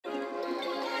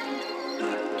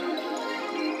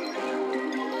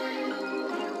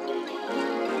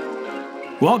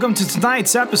Welcome to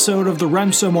tonight's episode of the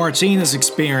Remso Martinez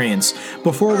Experience.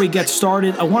 Before we get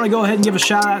started, I want to go ahead and give a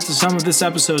shout out to some of this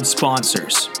episode's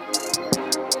sponsors.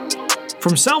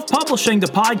 From self-publishing to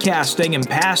podcasting and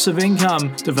passive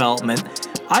income development,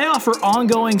 I offer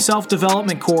ongoing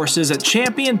self-development courses at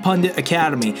Champion Pundit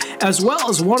Academy, as well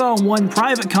as one-on-one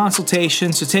private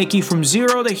consultations to take you from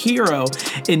zero to hero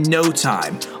in no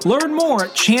time. Learn more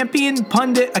at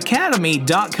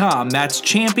championpunditacademy.com. That's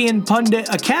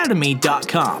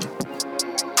championpunditacademy.com.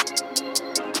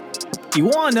 You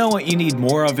want to know what you need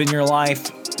more of in your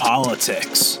life?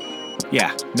 Politics.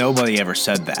 Yeah, nobody ever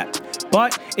said that.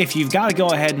 But if you've got to go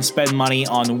ahead and spend money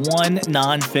on one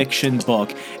nonfiction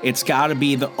book, it's got to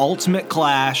be the ultimate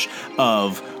clash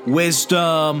of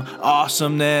wisdom,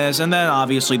 awesomeness, and then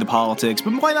obviously the politics.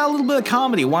 But why not a little bit of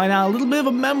comedy? Why not a little bit of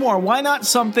a memoir? Why not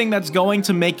something that's going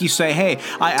to make you say, hey,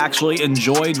 I actually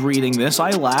enjoyed reading this,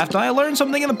 I laughed, and I learned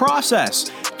something in the process.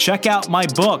 Check out my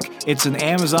book. It's an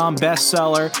Amazon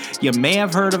bestseller. You may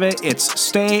have heard of it. It's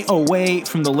Stay Away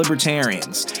from the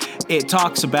Libertarians. It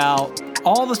talks about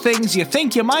all the things you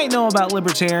think you might know about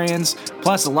libertarians,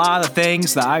 plus a lot of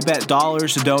things that I bet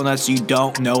dollars to donuts you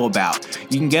don't know about.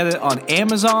 You can get it on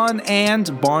Amazon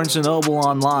and Barnes & Noble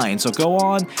online. So go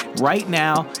on right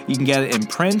now. You can get it in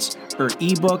print or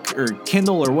ebook or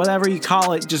Kindle or whatever you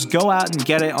call it. Just go out and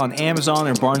get it on Amazon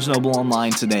or Barnes & Noble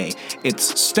online today.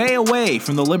 It's Stay Away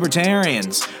from the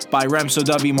Libertarians by Remso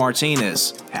W.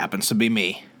 Martinez. Happens to be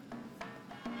me.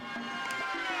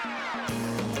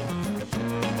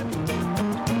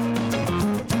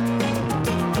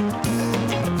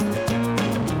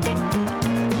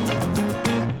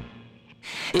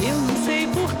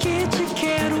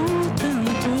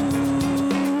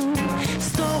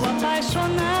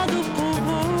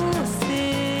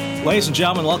 Ladies and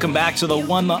gentlemen, welcome back to the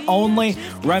one, the only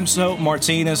Remso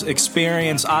Martinez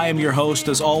Experience. I am your host,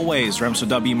 as always, Remso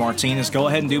W. Martinez. Go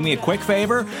ahead and do me a quick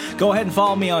favor. Go ahead and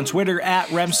follow me on Twitter at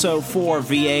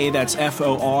Remso4VA. That's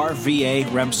F-O-R-V-A,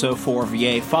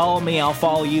 Remso4VA. Follow me, I'll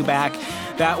follow you back.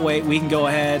 That way we can go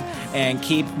ahead and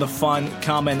keep the fun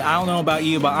coming. I don't know about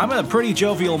you, but I'm in a pretty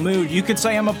jovial mood. You could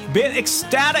say I'm a bit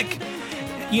ecstatic.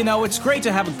 You know, it's great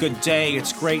to have a good day.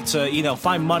 It's great to,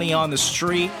 find money on the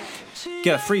street.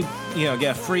 Get a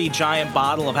free giant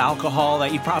bottle of alcohol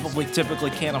that you probably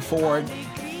typically can't afford.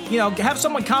 Have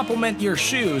someone compliment your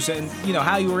shoes and,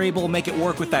 how you were able to make it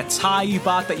work with that tie you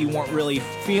bought that you weren't really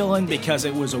feeling because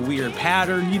it was a weird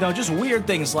pattern. Just weird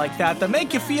things like that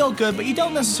make you feel good, but you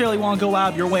don't necessarily want to go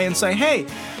out of your way and say, hey,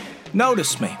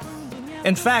 notice me.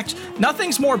 In fact,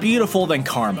 nothing's more beautiful than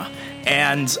karma.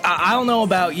 And I don't know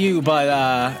about you,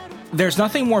 but there's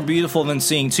nothing more beautiful than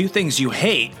seeing two things you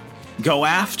hate go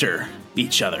after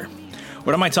each other.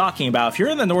 What am I talking about? If you're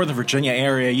in the Northern Virginia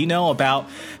area, you know about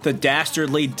the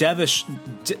dastardly I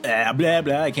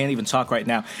can't even talk right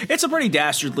now. It's a pretty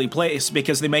dastardly place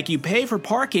because they make you pay for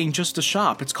parking just to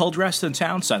shop. It's called Reston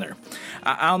Town Center.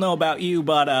 I don't know about you,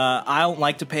 but I don't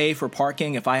like to pay for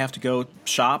parking if I have to go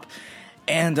shop.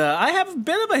 And I have a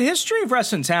bit of a history of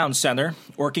Reston Town Center,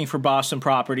 working for Boston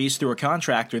Properties through a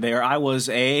contractor there. I was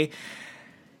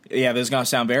this is going to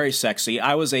sound very sexy.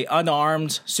 I was a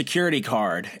unarmed security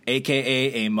guard,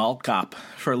 a.k.a. a mall cop,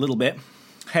 for a little bit.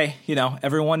 Hey,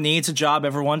 everyone needs a job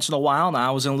every once in a while, and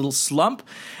I was in a little slump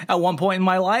at one point in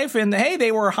my life, and hey,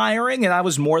 they were hiring, and I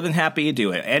was more than happy to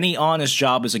do it. Any honest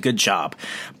job is a good job.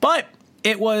 But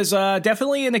it was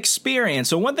definitely an experience.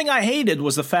 So one thing I hated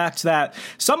was the fact that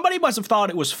somebody must have thought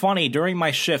it was funny during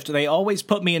my shift. They always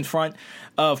put me in front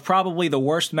of probably the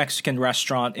worst Mexican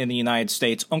restaurant in the United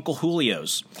States, Uncle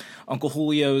Julio's. Uncle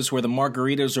Julio's, where the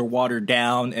margaritas are watered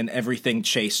down and everything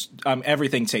tastes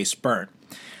burnt.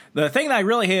 The thing that I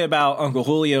really hate about Uncle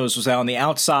Julio's was that on the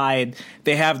outside,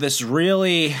 they have this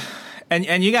really...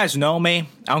 And you guys know me,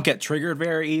 I don't get triggered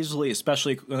very easily,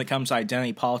 especially when it comes to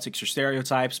identity politics or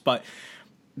stereotypes, but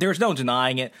there's no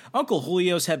denying it. Uncle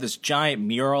Julio's had this giant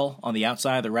mural on the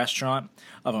outside of the restaurant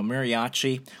of a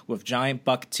mariachi with giant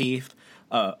buck teeth,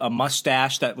 a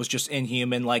mustache that was just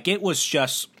inhuman. Like, it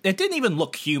didn't even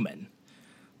look human.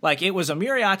 Like, it was a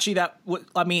mariachi that,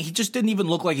 he just didn't even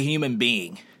look like a human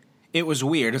being. It was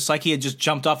weird. It's like he had just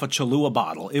jumped off a Cholula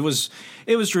bottle. It was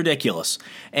ridiculous.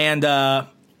 And,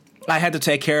 I had to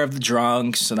take care of the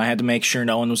drunks, and I had to make sure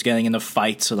no one was getting into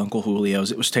fights at Uncle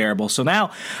Julio's. It was terrible. So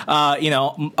now,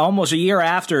 almost a year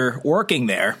after working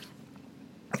there,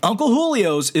 Uncle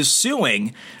Julio's is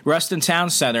suing Reston Town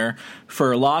Center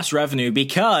for lost revenue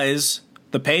because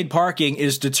The paid parking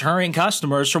is deterring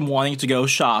customers from wanting to go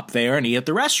shop there and eat at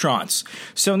the restaurants.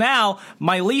 So now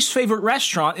my least favorite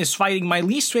restaurant is fighting my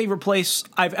least favorite place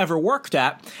I've ever worked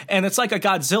at, and it's like a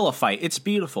Godzilla fight. It's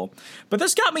beautiful. But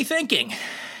this got me thinking.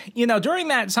 During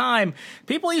that time,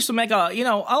 people used to make a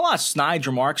lot of snide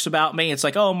remarks about me. It's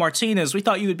like, oh, Martinez, we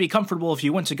thought you would be comfortable if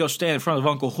you went to go stand in front of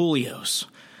Uncle Julio's.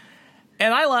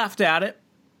 And I laughed at it.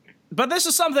 But this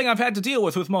is something I've had to deal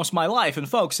with most of my life. And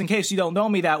folks, in case you don't know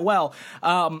me that well,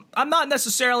 I'm not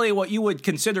necessarily what you would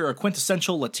consider a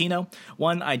quintessential Latino.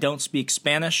 One, I don't speak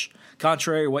Spanish,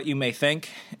 contrary to what you may think.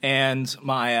 And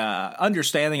my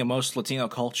understanding of most Latino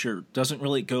culture doesn't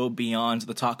really go beyond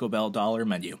the Taco Bell dollar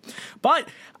menu. But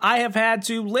I have had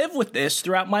to live with this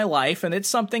throughout my life. And it's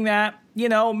something that,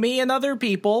 me and other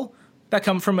people that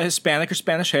come from a Hispanic or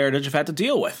Spanish heritage have had to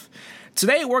deal with.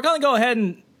 Today, we're going to go ahead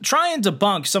and try and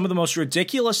debunk some of the most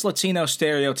ridiculous Latino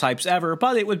stereotypes ever,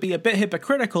 but it would be a bit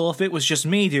hypocritical if it was just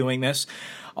me doing this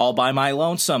all by my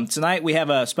lonesome. Tonight we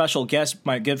have a special guest,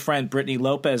 my good friend Brittany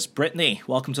Lopez. Brittany,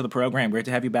 welcome to the program. Great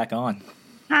to have you back on.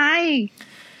 Hi.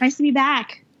 Nice to be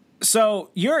back.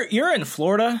 So you're in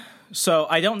Florida, so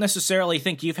I don't necessarily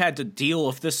think you've had to deal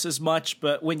with this as much,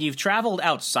 but when you've traveled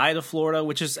outside of Florida,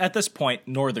 which is at this point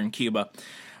northern Cuba,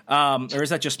 or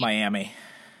is that just Miami?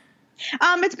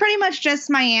 It's pretty much just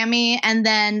Miami, and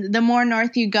then the more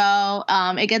north you go,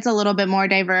 it gets a little bit more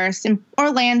diverse. In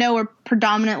Orlando, we're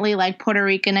predominantly like Puerto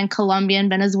Rican and Colombian,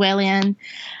 Venezuelan.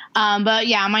 But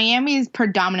yeah, Miami is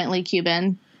predominantly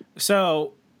Cuban.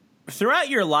 So throughout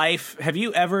your life, have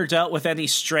you ever dealt with any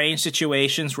strange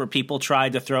situations where people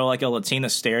tried to throw like a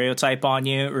Latina stereotype on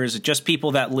you, or is it just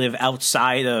people that live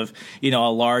outside of, a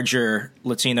larger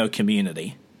Latino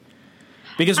community?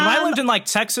 Because when I lived in like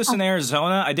Texas and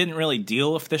Arizona, I didn't really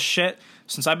deal with this shit.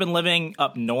 Since I've been living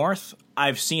up north,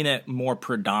 I've seen it more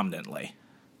predominantly.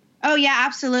 Oh yeah,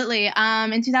 absolutely.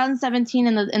 In 2017,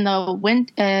 in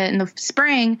the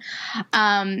spring,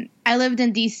 I lived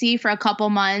in DC for a couple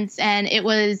months, and it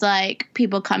was like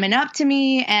people coming up to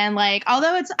me, and like,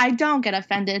 although I don't get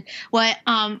offended. What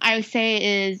I would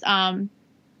say is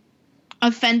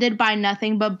offended by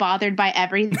nothing but bothered by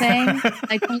everything,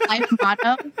 like my life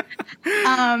motto.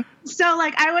 So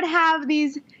like I would have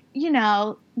these,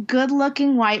 good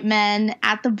looking white men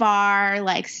at the bar,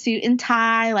 like suit and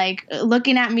tie, like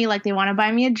looking at me like they want to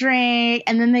buy me a drink.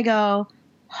 And then they go,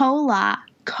 "Hola,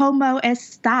 ¿cómo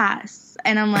estás?"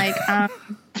 And I'm like,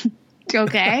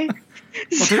 okay.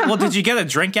 Well, did you get a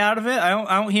drink out of it? I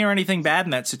don't hear anything bad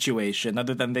in that situation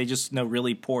other than they just know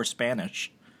really poor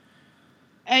Spanish.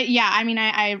 Yeah, I mean,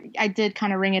 I did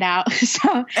kind of ring it out.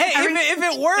 So hey, if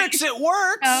it works, it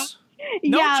works.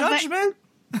 No judgment.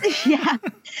 Yeah,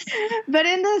 but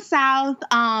in the South,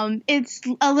 it's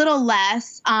a little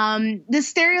less. The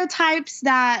stereotypes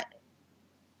that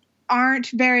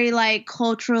aren't very like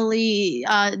culturally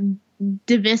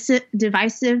divisive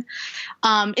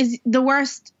is the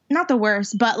worst. Not the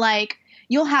worst, but like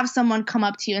you'll have someone come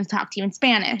up to you and talk to you in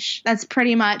Spanish. That's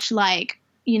pretty much like.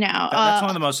 That's one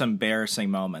of the most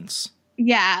embarrassing moments.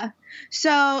 Yeah.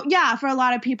 So, yeah, for a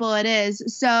lot of people it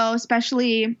is. So,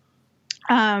 especially,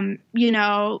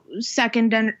 first,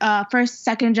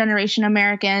 second generation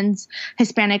Americans,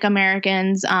 Hispanic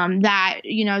Americans, that,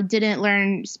 didn't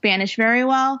learn Spanish very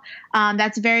well.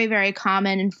 That's very, very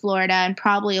common in Florida and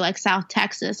probably like South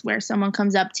Texas, where someone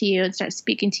comes up to you and starts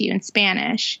speaking to you in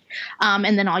Spanish.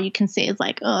 And then all you can say is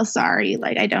like, "Oh, sorry,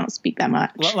 like I don't speak that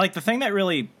much." Well, like the thing that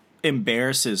really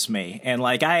embarrasses me, and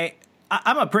like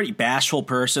I'm a pretty bashful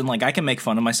person, like I can make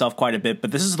fun of myself quite a bit,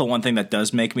 but this is the one thing that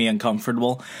does make me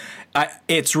uncomfortable.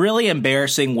 It's really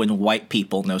embarrassing when white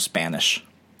people know Spanish.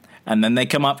 And then they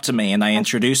come up to me and I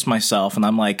introduce myself and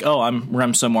I'm like, "Oh, I'm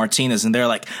Remso Martinez." And they're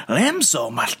like,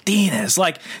 "Remso Martinez."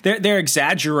 Like they're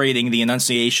exaggerating the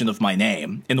enunciation of my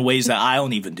name in ways that I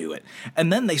don't even do it.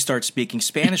 And then they start speaking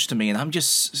Spanish to me and I'm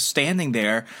just standing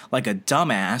there like a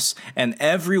dumbass, and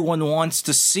everyone wants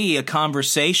to see a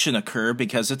conversation occur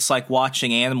because it's like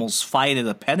watching animals fight at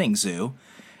a petting zoo.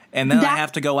 And then I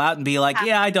have to go out and be like,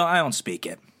 "Yeah, I don't speak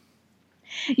it."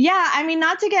 Yeah, I mean,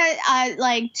 not to get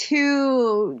like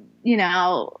too,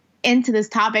 into this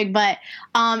topic, but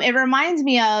it reminds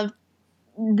me of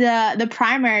the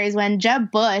primaries when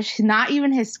Jeb Bush, not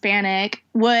even Hispanic,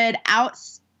 would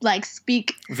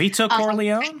speak Vito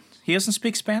Corleone. He doesn't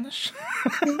speak Spanish.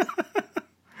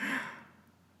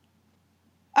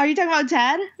 Are you talking about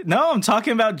Ted? No, I'm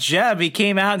talking about Jeb. He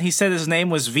came out and he said his name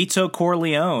was Vito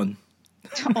Corleone.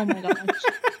 Oh my gosh.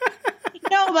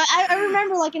 No, but I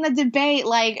remember like in a debate,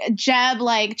 like Jeb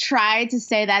like tried to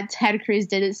say that Ted Cruz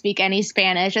didn't speak any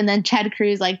Spanish, and then Ted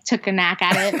Cruz like took a knack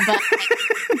at it. But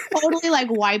totally like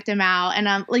wiped him out.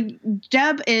 And like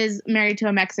Jeb is married to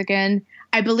a Mexican.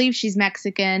 I believe she's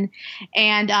Mexican,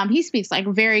 and he speaks like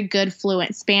very good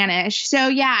fluent Spanish. So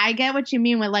yeah, I get what you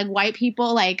mean with like white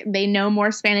people, like they know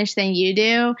more Spanish than you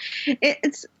do.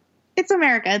 It's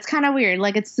America. It's kind of weird.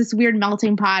 Like it's this weird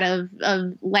melting pot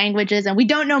of languages, and we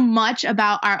don't know much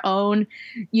about our own,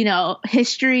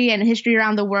 history and history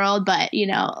around the world. But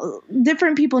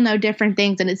different people know different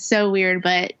things, and it's so weird.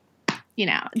 But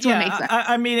it's what makes sense.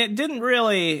 I mean, it didn't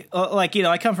really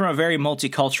I come from a very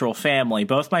multicultural family.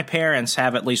 Both my parents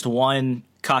have at least one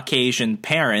Caucasian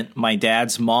parent. My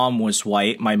dad's mom was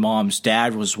white. My mom's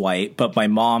dad was white, but my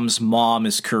mom's mom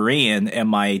is Korean, and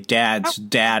my dad's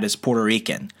dad is Puerto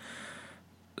Rican.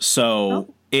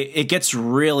 So it gets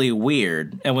really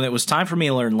weird. And when it was time for me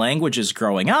to learn languages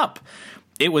growing up,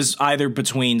 it was either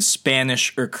between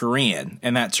Spanish or Korean.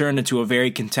 And that turned into a very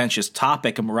contentious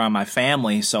topic around my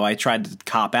family. So I tried to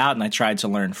cop out and I tried to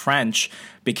learn French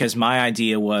because my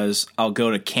idea was I'll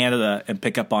go to Canada and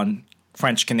pick up on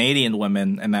French Canadian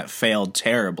women. And that failed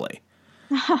terribly.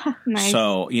 Nice.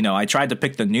 So, I tried to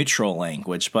pick the neutral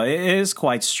language, but it is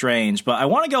quite strange. But I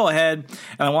want to go ahead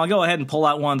and pull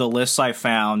out one of the lists I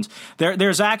found.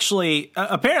 There's actually,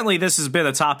 apparently this has been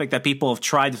a topic that people have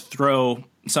tried to throw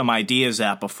some ideas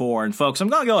at before. And folks, I'm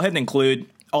going to go ahead and include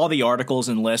all the articles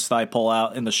and lists that I pull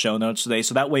out in the show notes today,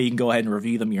 so that way you can go ahead and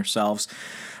review them yourselves.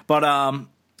 But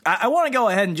I want to go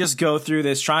ahead and just go through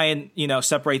this, try and,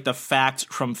 separate the fact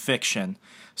from fiction.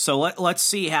 So let's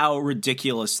see how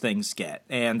ridiculous things get.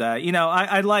 And,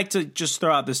 I'd like to just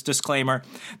throw out this disclaimer.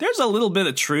 There's a little bit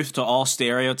of truth to all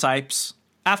stereotypes.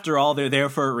 After all, they're there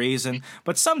for a reason.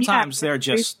 But sometimes they're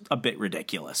just a bit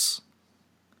ridiculous.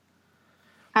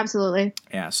 Absolutely.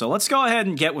 Yeah, so let's go ahead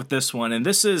and get with this one. And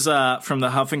this is from the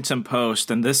Huffington Post.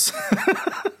 And this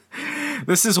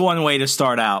this is one way to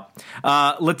start out.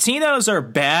 Latinos are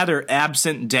bad or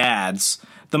absent dads.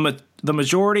 The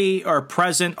majority are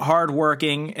present,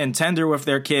 hardworking, and tender with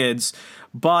their kids,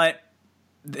 but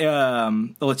the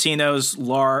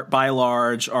Latinos, by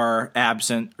large, are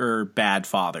absent or bad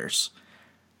fathers.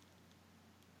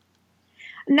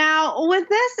 Now, with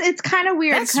this, it's kind of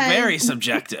weird. That's very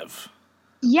subjective.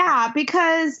 Yeah,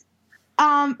 because,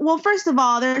 well, first of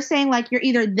all, they're saying, like, you're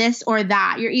either this or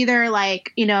that. You're either,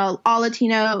 like, all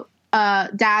Latino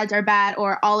dads are bad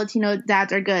or all Latino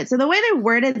dads are good. So the way they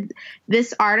worded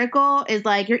this article is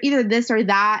like you're either this or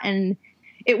that, and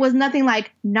it was nothing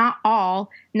like not all.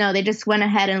 No, they just went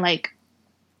ahead and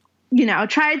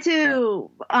tried to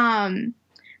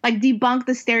debunk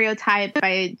the stereotype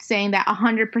by saying that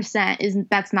 100%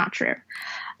 that's not true.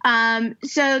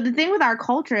 So the thing with our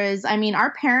culture is, I mean,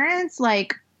 our parents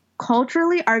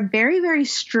culturally are very, very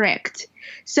strict.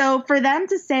 So for them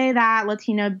to say that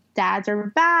Latino dads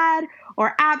are bad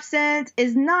or absent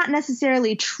is not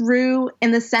necessarily true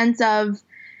in the sense of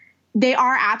they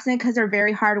are absent because they're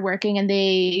very hardworking and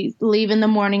they leave in the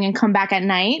morning and come back at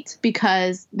night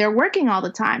because they're working all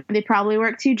the time. They probably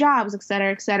work 2 jobs, et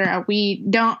cetera, et cetera.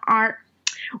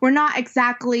 We're not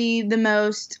exactly the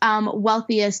most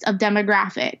wealthiest of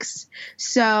demographics.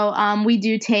 So we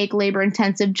do take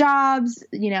labor-intensive jobs,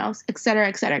 et cetera,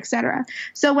 et cetera, et cetera.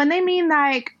 So when they mean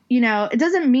it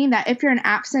doesn't mean that if you're an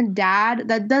absent dad,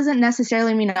 that doesn't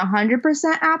necessarily mean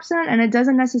 100% absent. And it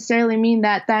doesn't necessarily mean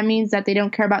that means that they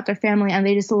don't care about their family and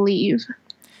they just leave.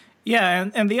 Yeah,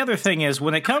 and the other thing is,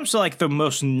 when it comes to the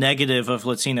most negative of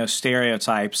Latino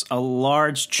stereotypes, a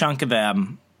large chunk of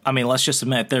them, I mean, let's just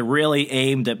admit, they're really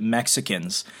aimed at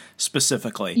Mexicans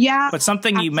specifically. Yeah, but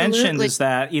something you mentioned is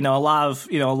that a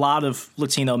lot of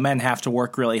Latino men have to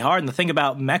work really hard. And the thing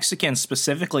about Mexicans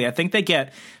specifically, I think they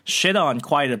get shit on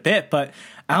quite a bit. But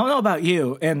I don't know about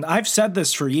you, and I've said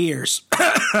this for years.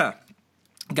 Got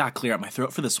to clear up my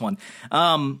throat for this one.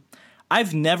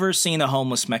 I've never seen a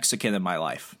homeless Mexican in my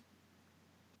life.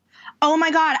 Oh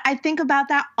my God, I think about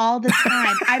that all the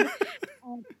time.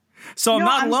 So I'm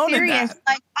not alone in that.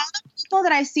 All the people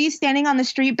that I see standing on the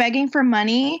street begging for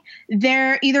money,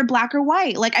 they're either black or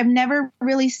white. I've never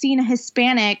really seen a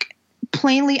Hispanic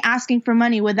plainly asking for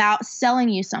money without selling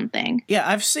you something. Yeah,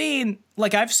 I've seen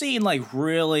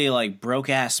really broke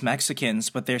ass Mexicans,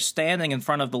 but they're standing in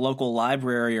front of the local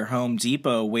library or Home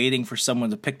Depot waiting for someone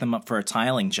to pick them up for a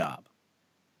tiling job.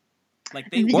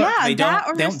 They work. Yeah, they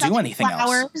don't do anything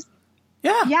flowers. Else.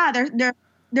 Yeah. Yeah,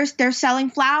 they're selling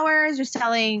flowers. They're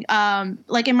selling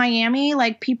in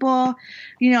Miami, people,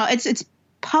 it's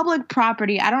public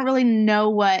property. I don't really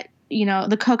know what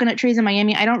the coconut trees in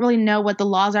Miami. I don't really know what the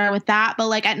laws are with that.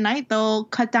 But at night they'll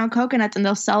cut down coconuts and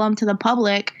they'll sell them to the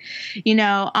public.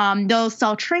 They'll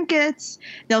sell trinkets.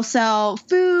 They'll sell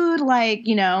food.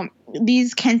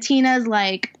 These cantinas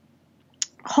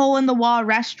hole in the wall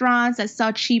restaurants that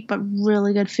sell cheap but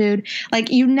really good food.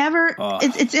 Like you never,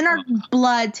 it's in our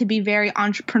blood to be very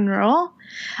entrepreneurial.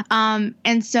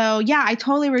 And so, yeah, I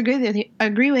totally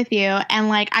agree with you. And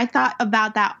like, I thought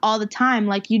about that all the time.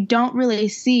 Like you don't really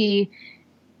see,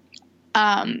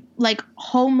 like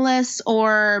homeless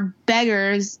or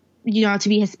beggars, to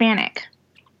be Hispanic.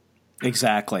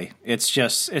 Exactly. It's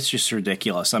just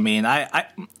ridiculous. I mean,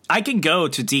 I can go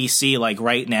to DC like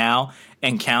right now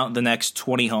and count the next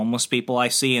 20 homeless people I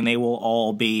see, and they will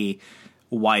all be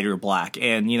white or black.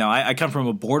 And, I come from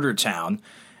a border town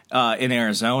in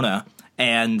Arizona,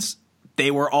 and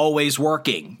they were always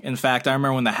working. In fact, I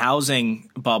remember when the housing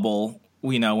bubble,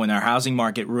 when our housing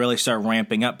market really started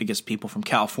ramping up because people from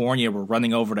California were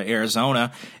running over to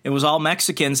Arizona, it was all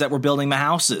Mexicans that were building the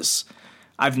houses.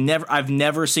 I've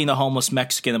never seen a homeless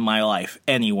Mexican in my life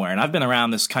anywhere, and I've been around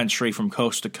this country from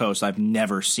coast to coast. I've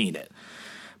never seen it.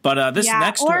 But this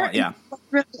next one, what's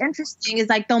really interesting is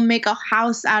like they'll make a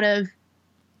house out of,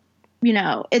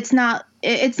 it's not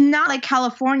like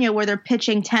California where they're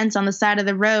pitching tents on the side of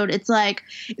the road. It's like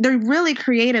they're really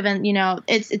creative, and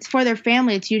it's for their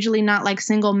family. It's usually not like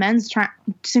single men trying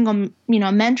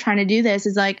to do this.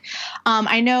 Is like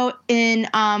I know in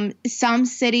some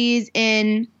cities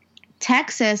in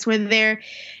Texas where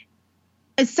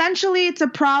essentially it's a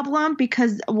problem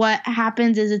because what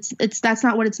happens is it's that's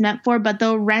not what it's meant for, but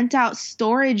they'll rent out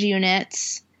storage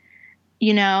units,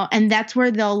 and that's where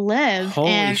they'll live.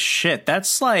 Holy shit.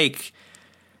 That's like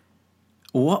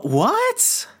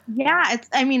what? Yeah,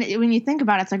 when you think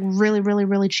about it, it's like really, really,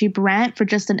 really cheap rent for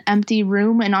just an empty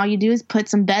room, and all you do is put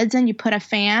some beds in, you put a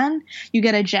fan, you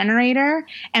get a generator,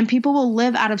 and people will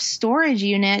live out of storage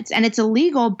units, and it's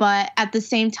illegal, but at the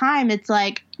same time, it's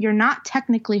like you're not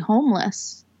technically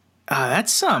homeless.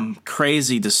 That's some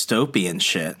crazy dystopian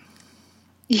shit.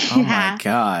 Yeah. Oh my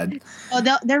God.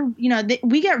 Well,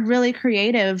 we get really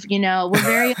creative, we're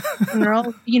very,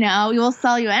 we will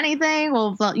sell you anything.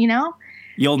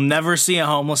 You'll never see a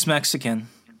homeless Mexican.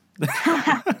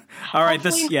 All right,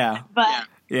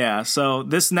 yeah. So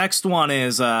this next one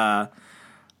is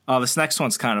this next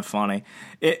one's kind of funny.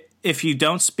 If you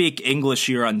don't speak English,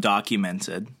 you're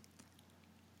undocumented.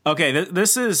 Okay,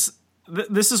 this is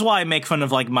why I make fun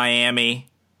of like Miami,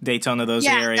 Daytona, those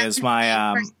areas.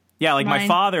 My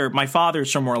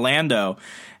father's from Orlando,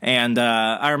 and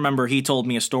I remember he told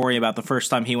me a story about the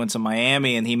first time he went to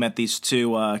Miami and he met these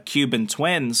two Cuban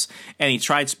twins, and he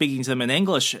tried speaking to them in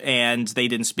English, and they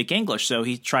didn't speak English. So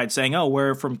he tried saying, "Oh,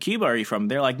 where from Cuba are you from?"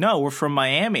 They're like, "No, we're from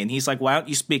Miami." And he's like, "Why don't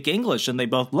you speak English?" And they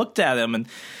both looked at him, and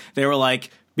they were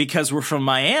like, "Because we're from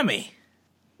Miami."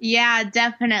 Yeah,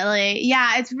 definitely.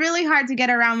 Yeah, it's really hard to get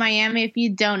around Miami if you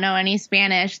don't know any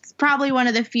Spanish. It's probably one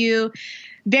of the few,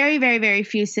 very, very, very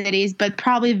few cities, but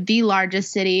probably the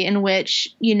largest city in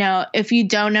which, if you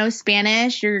don't know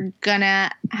Spanish, you're gonna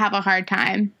have a hard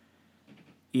time.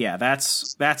 Yeah,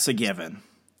 that's a given.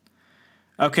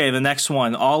 Okay, the next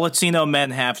one. All Latino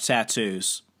men have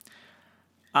tattoos.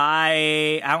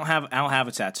 I don't have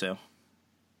a tattoo.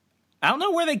 I don't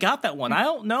know where they got that one. I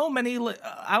don't know many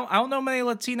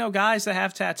Latino guys that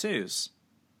have tattoos.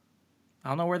 I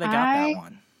don't know where they got that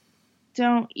one.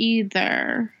 Don't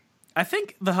either. I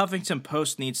think the Huffington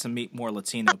Post needs to meet more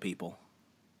Latino people.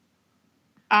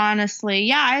 Honestly,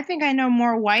 yeah, I think I know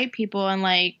more white people and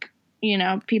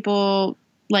people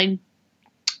like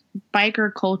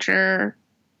biker culture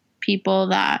people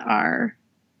that are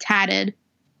tatted.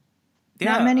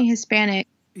 Yeah. Not many Hispanic.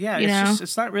 Yeah,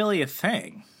 it's not really a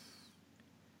thing.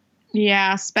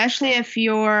 Yeah, especially if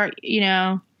you're,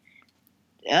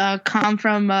 come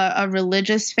from a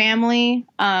religious family.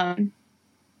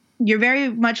 You're very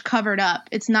much covered up.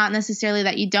 It's not necessarily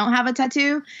that you don't have a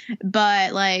tattoo,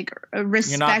 but like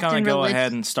respect. You're not going to go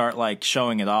ahead and start like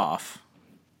showing it off.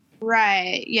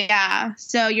 Right. Yeah.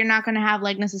 So you're not going to have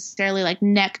like necessarily like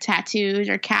neck tattoos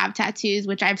or calf tattoos,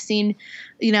 which I've seen,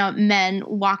 men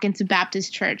walk into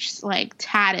Baptist church like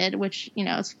tatted, which,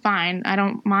 is fine. I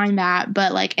don't mind that.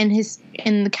 But like in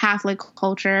the Catholic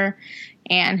culture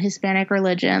and Hispanic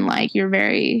religion, like you're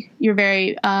very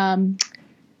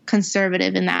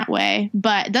conservative in that way.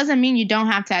 But it doesn't mean you don't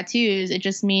have tattoos. It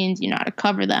just means you know how to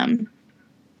cover them.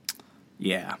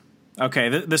 Yeah. Okay,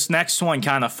 this next one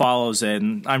kind of follows it,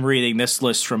 and I'm reading this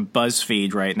list from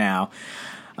BuzzFeed right now.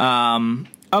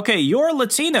 Okay, you're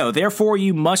Latino, therefore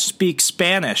you must speak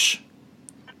Spanish.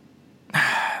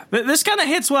 This kind of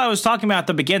hits what I was talking about at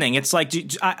the beginning. It's like,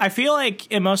 I feel like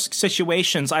in most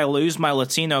situations I lose my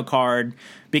Latino card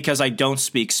because I don't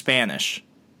speak Spanish.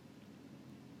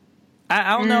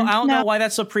 I don't know. I don't know why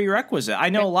that's a prerequisite. I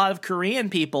know a lot of Korean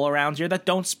people around here that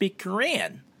don't speak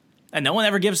Korean, and no one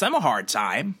ever gives them a hard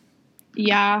time.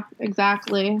 Yeah,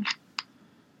 exactly.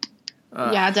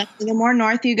 Yeah, definitely. The more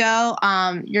north you go,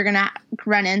 you're gonna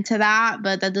run into that,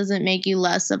 but that doesn't make you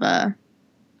less of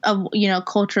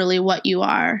culturally what you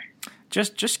are.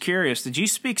 Just curious, did you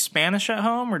speak Spanish at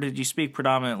home or did you speak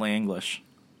predominantly English?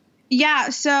 Yeah,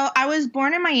 so I was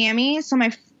born in Miami. I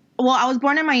was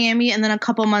born in Miami, and then a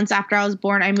couple months after I was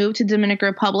born, I moved to Dominican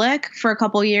Republic for a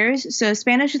couple years. So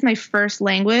Spanish is my first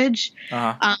language.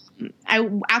 Uh-huh. I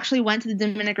actually went to the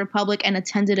Dominican Republic and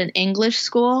attended an English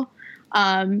school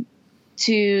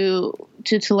to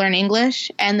learn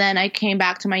English, and then I came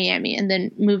back to Miami and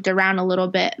then moved around a little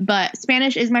bit. But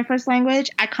Spanish is my first language.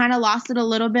 I kind of lost it a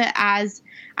little bit as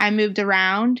I moved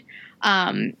around.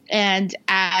 And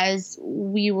as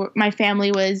my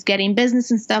family was getting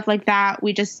business and stuff like that,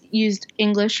 we just used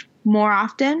English more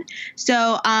often.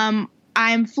 So,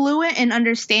 I'm fluent in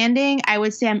understanding. I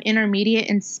would say I'm intermediate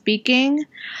in speaking.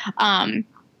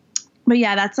 But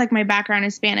yeah, that's like my background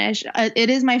in Spanish. It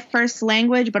is my first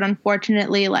language, but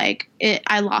unfortunately,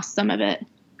 I lost some of it.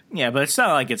 Yeah, but it's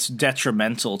not like it's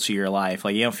detrimental to your life.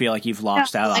 Like, you don't feel like you've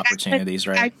lost out opportunities,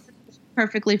 right? I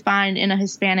perfectly fine in a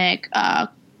Hispanic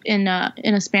in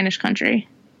a Spanish country.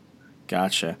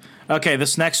 Gotcha. Okay,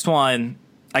 this next one,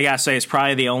 I gotta say, is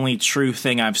probably the only true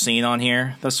thing I've seen on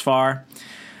here thus far.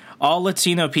 All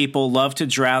Latino people love to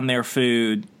drown their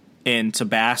food in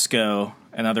Tabasco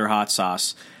and other hot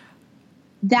sauce.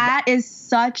 That is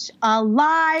such a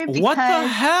lie. What the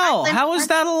hell? How is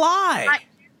that a lie?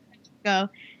 Go.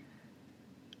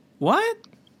 What?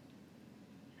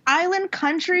 Island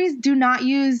countries do not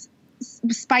use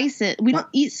spices. We don't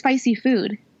eat spicy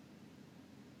food.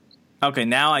 Okay,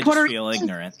 now I just feel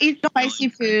ignorant. Eat spicy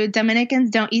food. Dominicans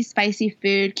don't eat spicy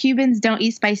food. Cubans don't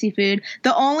eat spicy food.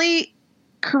 The only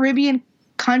Caribbean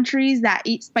countries that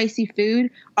eat spicy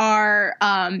food are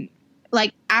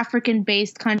like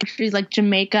African-based countries like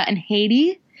Jamaica and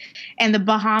Haiti and the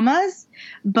Bahamas.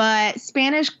 But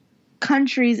Spanish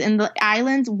countries in the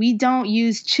islands, we don't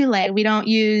use chile. We don't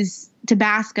use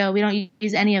Tabasco. We don't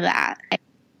use any of that.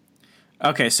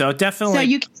 Okay, so definitely. So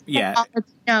you can all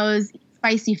Latinos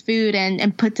spicy food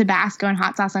and put Tabasco and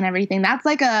hot sauce on everything.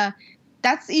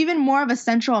 That's even more of a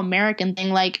Central American thing.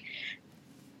 Like,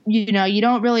 you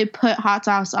don't really put hot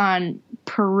sauce on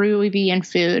Peruvian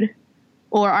food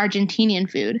or Argentinian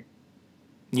food.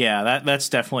 Yeah, that's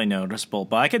definitely noticeable.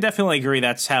 But I could definitely agree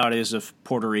that's how it is with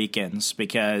Puerto Ricans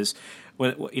because,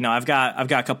 I've got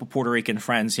a couple Puerto Rican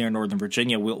friends here in Northern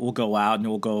Virginia. We'll go out and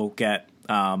we'll go get,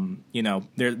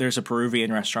 there's a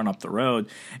Peruvian restaurant up the road.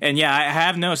 And yeah, I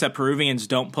have noticed that Peruvians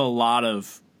don't put a lot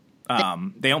of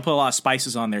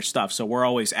spices on their stuff, so we're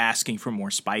always asking for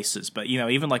more spices. But,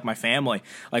 even like my family,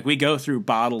 like we go through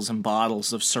bottles and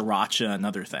bottles of sriracha and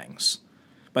other things.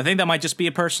 But I think that might just be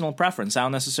a personal preference. I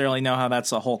don't necessarily know how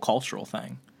that's a whole cultural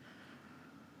thing.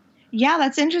 Yeah,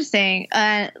 that's interesting.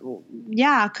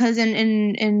 Yeah, because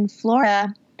in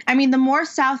Florida, I mean, the more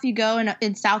south you go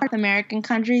in South American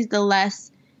countries, the less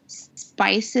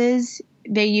spices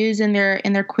they use in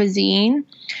their cuisine.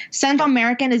 Central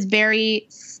American is very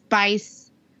spicy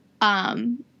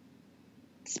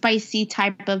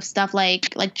type of stuff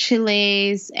like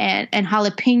chiles and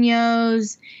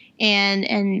jalapenos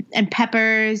and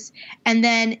peppers. And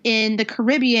then in the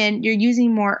Caribbean, you're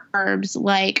using more herbs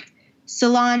like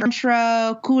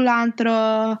cilantro,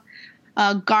 culantro,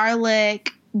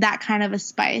 garlic, that kind of a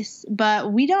spice.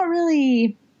 But we don't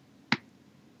really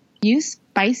use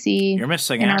spicy. You're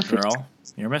missing out, girl.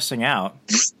 You're missing out.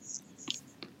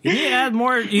 You need to add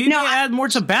more. You need to add more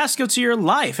Tabasco to your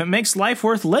life. It makes life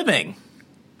worth living.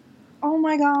 Oh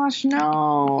my gosh,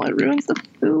 no! It ruins the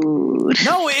food.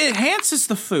 No, it enhances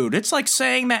the food. It's like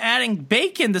saying that adding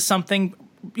bacon to something,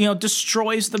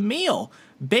 destroys the meal.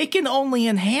 Bacon only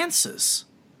enhances.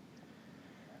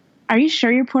 Are you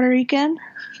sure you're Puerto Rican?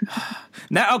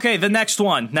 Now, okay, the next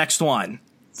one.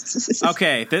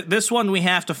 Okay, this one we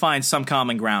have to find some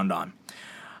common ground on.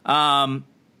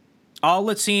 All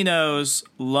Latinos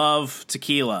love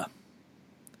tequila.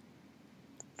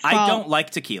 I don't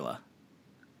like tequila.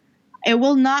 It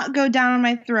will not go down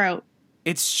my throat.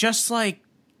 It's just like,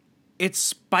 it's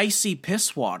spicy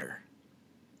piss water.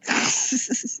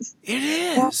 It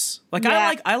is. Like,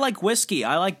 yeah. I like whiskey.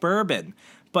 I like bourbon.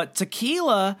 But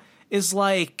tequila is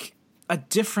like a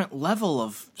different level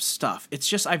of stuff. It's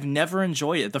just, I've never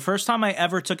enjoyed it. The first time I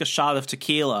ever took a shot of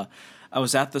tequila, I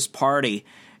was at this party,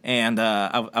 and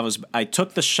I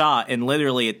took the shot, and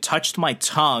literally it touched my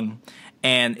tongue,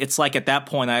 and it's like at that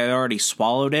point I had already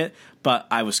swallowed it, but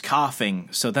I was coughing,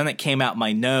 so then it came out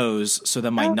my nose, so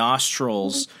then my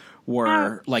nostrils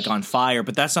were like on fire.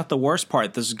 But that's not the worst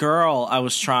part. This girl I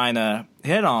was trying to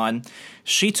hit on,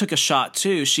 she took a shot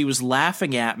too. She was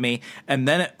laughing at me, and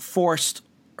then it forced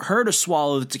her to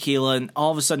swallow the tequila, and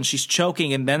all of a sudden she's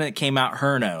choking, and then it came out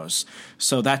her nose.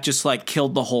 So that just like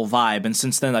killed the whole vibe. And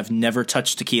since then, I've never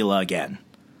touched tequila again.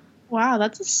 Wow,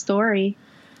 that's a story.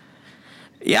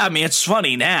 Yeah, I mean, it's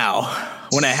funny now.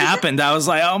 When it happened, I was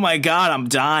like, oh my God, I'm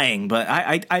dying. But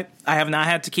I have not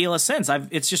had tequila since.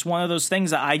 It's just one of those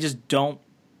things that I just don't,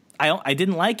 I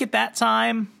didn't like it that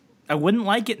time. I wouldn't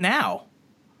like it now.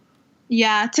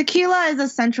 Yeah, tequila is a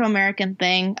Central American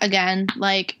thing. Again,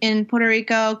 like in Puerto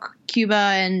Rico, Cuba,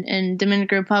 and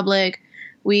Dominican Republic,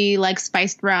 we like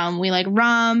spiced rum. We like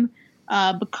rum,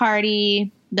 Bacardi,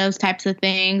 those types of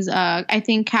things. I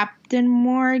think Captain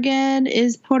Morgan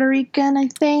is Puerto Rican, I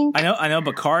think. I know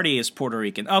Bacardi is Puerto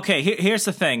Rican. Okay, here's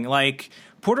the thing. Like,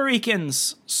 Puerto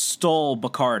Ricans stole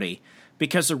Bacardi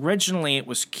because originally it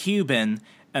was Cuban,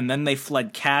 and then they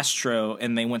fled Castro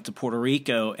and they went to Puerto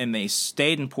Rico, and they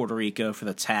stayed in Puerto Rico for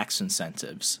the tax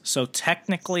incentives. So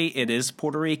technically it is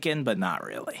Puerto Rican, but not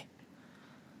really.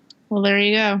 Well, there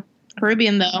you go.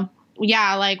 Caribbean, though.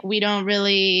 Yeah, like, we don't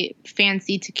really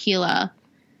fancy tequila.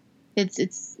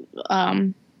 It's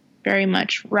very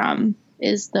much rum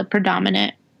is the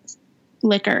predominant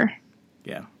liquor.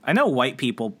 Yeah. I know white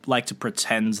people like to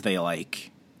pretend they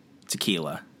like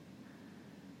tequila.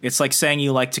 It's like saying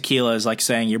you like tequila is like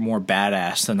saying you're more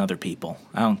badass than other people.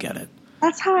 I don't get it.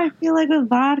 That's how I feel like with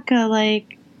vodka.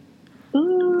 Like,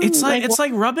 ooh. It's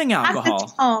like rubbing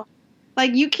alcohol.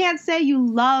 Like, you can't say you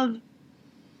love,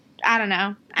 I don't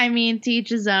know. I mean, to each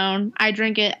his own. I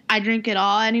drink it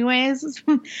all anyways.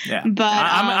 Yeah. But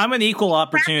I'm an equal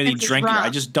opportunity drinker. I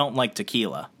just don't like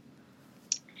tequila.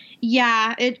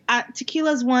 Yeah,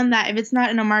 tequila's one that if it's not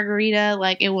in a margarita,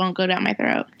 like, it won't go down my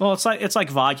throat. Well, it's like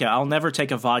vodka. I'll never take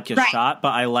a vodka shot, but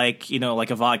I like, like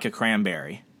a vodka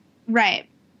cranberry. Right.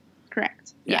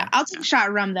 Correct. Yeah. I'll take a shot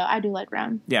of rum, though. I do like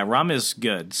rum. Yeah, rum is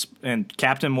good. And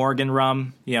Captain Morgan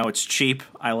rum, it's cheap.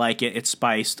 I like it. It's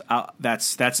spiced.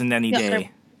 That's an any day.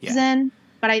 Yeah.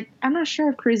 But I'm not sure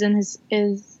if Cruisin'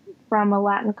 is from a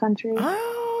Latin country. I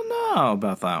don't know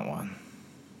about that one.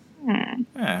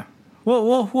 Yeah.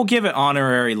 We'll give it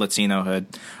honorary Latinohood.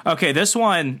 Okay, this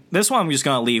one I'm just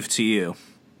gonna leave to you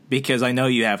because I know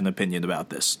you have an opinion about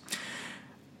this.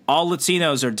 All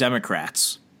Latinos are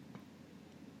Democrats.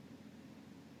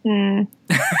 Not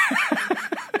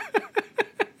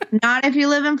if you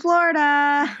live in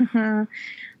Florida,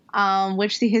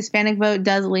 which the Hispanic vote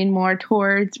does lean more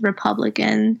towards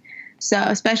Republican. So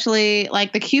especially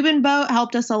like the Cuban vote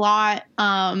helped us a lot.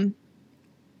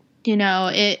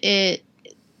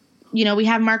 We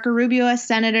have Marco Rubio as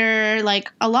senator.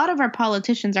 Like, a lot of our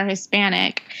politicians are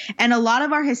Hispanic, and a lot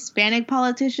of our Hispanic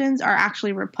politicians are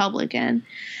actually Republican.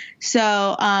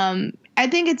 So I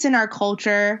think it's in our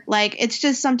culture. Like, it's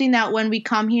just something that when we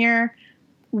come here,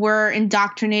 we're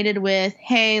indoctrinated with,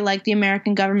 hey, like, the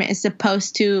American government is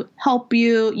supposed to help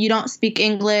you. You don't speak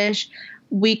English.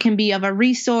 We can be of a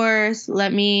resource.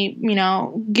 Let me,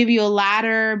 give you a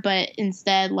ladder. But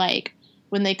instead, like,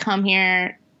 when they come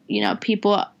here,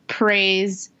 people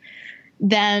praise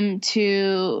them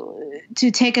to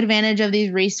take advantage of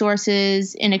these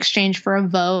resources in exchange for a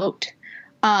vote,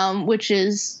 which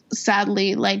is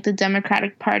sadly like the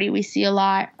Democratic Party we see a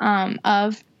lot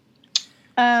of.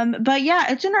 But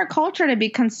yeah, it's in our culture to be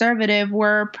conservative.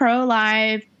 We're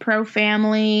pro-life,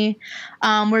 pro-family.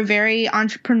 We're very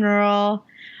entrepreneurial.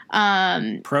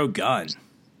 Pro-gun.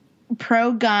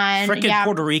 Frickin'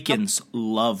 Puerto Ricans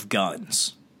love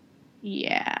guns.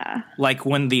 Yeah. Like,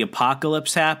 when the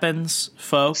apocalypse happens,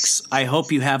 folks, I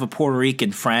hope you have a Puerto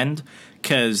Rican friend,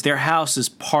 because their house is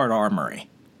part armory.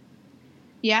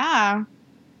 Yeah.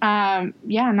 I'm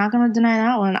not going to deny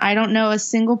that one. I don't know a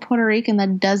single Puerto Rican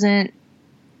that doesn't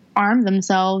arm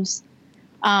themselves.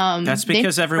 That's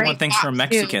because everyone thinks we're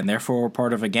Mexican, therefore we're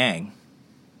part of a gang.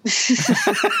 It's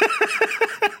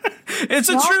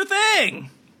a true thing.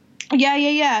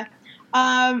 Yeah.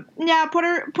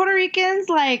 Puerto Ricans,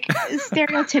 like,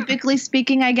 stereotypically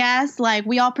speaking, I guess, like,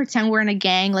 we all pretend we're in a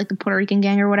gang, like the Puerto Rican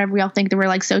gang or whatever. We all think that we're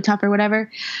like so tough or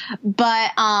whatever.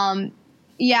 But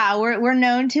we're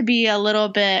known to be a little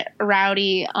bit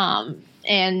rowdy and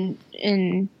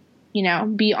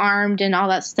be armed and all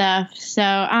that stuff.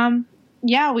 So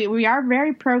we are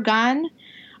very pro gun.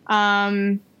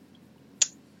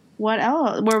 What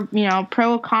else? We're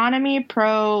pro economy,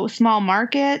 pro small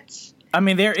markets. I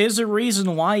mean, there is a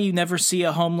reason why you never see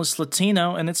a homeless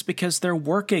Latino, and it's because they're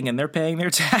working and they're paying their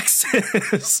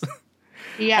taxes.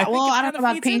 Yeah, I don't know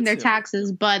about paying their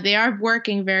taxes, but they are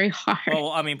working very hard. Well,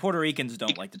 I mean, Puerto Ricans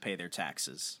don't like to pay their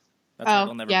taxes. That's why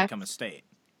they'll never become a state.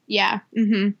 Yeah.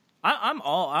 Mm-hmm. I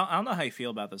don't know how you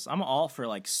feel about this. I'm all for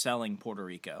like selling Puerto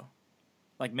Rico.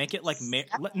 Like make it like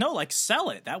sell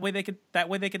it. That way they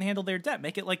can handle their debt.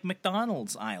 Make it like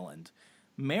McDonald's Island,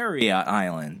 Marriott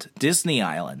Island, Disney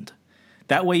Island.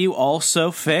 That way you also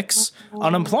fix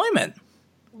unemployment.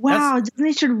 Wow,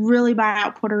 Disney should really buy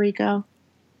out Puerto Rico.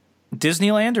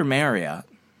 Disneyland or Marriott?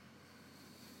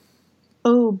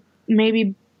 Oh,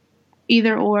 maybe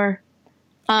either or.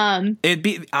 It'd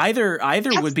be either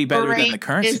would be better than the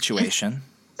current situation.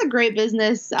 It's a great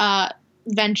business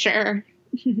venture.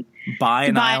 Buy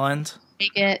an island,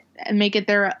 make it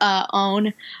their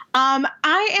own.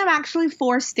 I am actually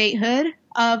for statehood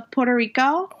of Puerto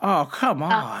Rico. Oh, come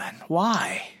on.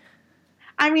 Why?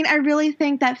 I mean, I really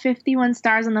think that 51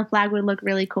 stars on the flag would look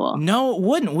really cool. No, it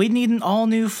wouldn't. We'd need an all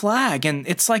new flag, and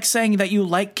it's like saying that you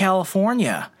like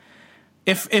California.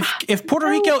 If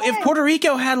Puerto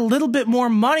Rico had a little bit more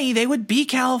money, they would be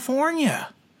California.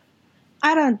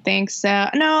 I don't think so.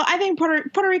 No, I think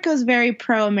Puerto Rico is very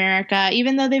pro-America.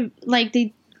 Even though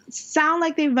they sound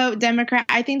like they vote Democrat,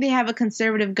 I think they have a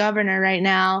conservative governor right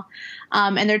now,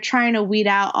 and they're trying to weed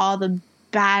out all the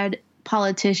bad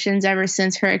politicians ever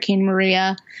since Hurricane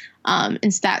Maria, and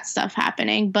that stuff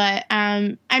happening. But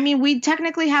I mean, we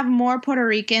technically have more Puerto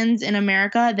Ricans in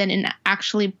America than in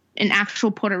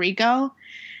actual Puerto Rico.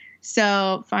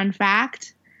 So, fun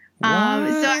fact.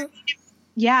 So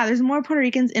yeah, there's more Puerto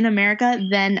Ricans in America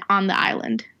than on the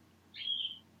island.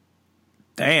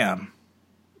 Damn.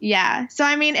 Yeah. So,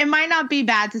 I mean, it might not be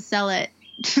bad to sell it.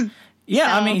 Yeah,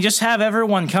 So, I mean, just have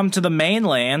everyone come to the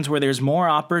mainland where there's more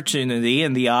opportunity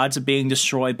and the odds of being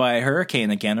destroyed by a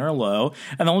hurricane again are low,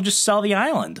 and then we'll just sell the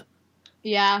island.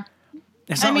 Yeah.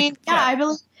 I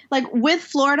believe, like, with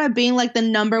Florida being, like, the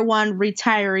number one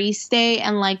retiree state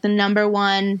and, like, the number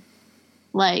one,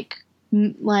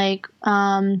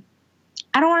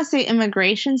 I don't want to say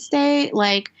immigration state.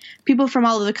 Like, people from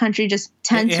all over the country just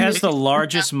tend to. It has the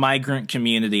largest migrant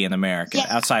community in America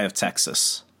outside of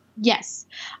Texas. Yes.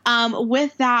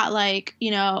 With that, like,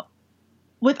 you know,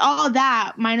 with all of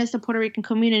that, minus the Puerto Rican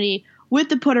community, with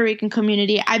the Puerto Rican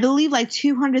community, I believe like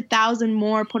 200,000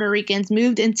 more Puerto Ricans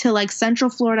moved into like Central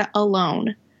Florida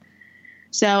alone.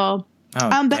 So,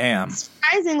 but damn.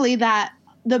 Surprisingly, that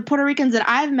the Puerto Ricans that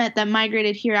I've met that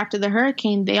migrated here after the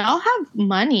hurricane, they all have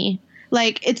money.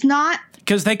 Like, it's not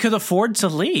because they could afford to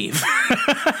leave.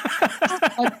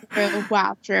 True.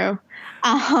 Wow, true.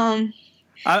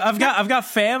 I've got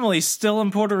family still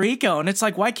in Puerto Rico, and it's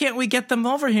like, why can't we get them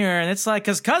over here? And it's like,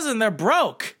 because cousin, they're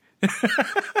broke.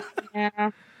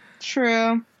 Yeah,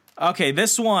 true. Okay,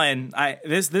 this one,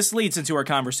 this leads into our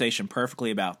conversation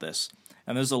perfectly about this.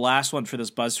 And there's the last one for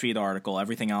this BuzzFeed article.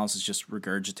 Everything else is just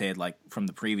regurgitated like from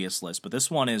the previous list. But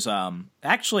this one is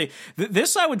actually,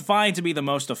 this I would find to be the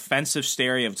most offensive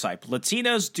stereotype.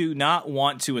 Latinos do not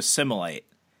want to assimilate.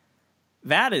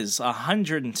 That is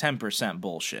 110%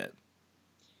 bullshit.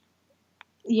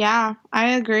 Yeah,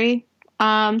 I agree.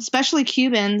 Especially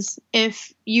Cubans.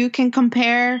 If you can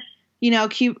compare, you know,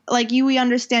 we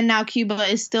understand now Cuba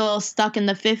is still stuck in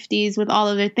the 50s with all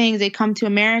of their things. They come to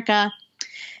America.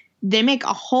 They make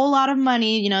a whole lot of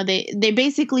money. You know, they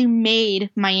basically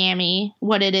made Miami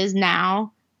what it is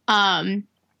now. North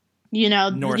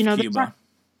Cuba.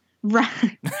 Right.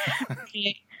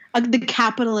 The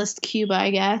capitalist Cuba, I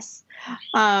guess.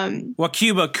 What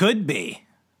Cuba could be.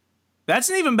 That's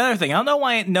an even better thing. I don't know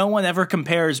why no one ever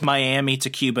compares Miami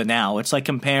to Cuba now. It's like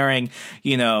comparing,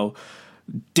 you know,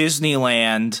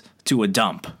 Disneyland to a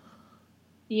dump.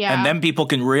 Yeah. And then people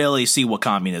can really see what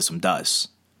communism does.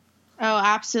 Oh,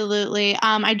 absolutely.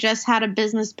 I just had a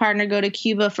business partner go to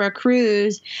Cuba for a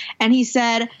cruise, and he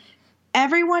said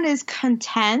everyone is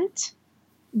content,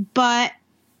 but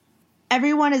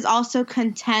everyone is also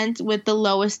content with the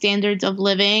lowest standards of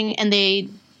living, and they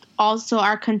also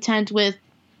are content with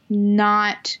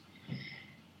not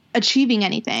achieving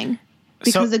anything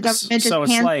because the government just can't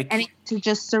do anything to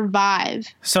just survive.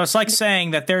 So it's like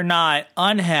saying that they're not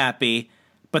unhappy,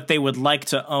 but they would like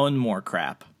to own more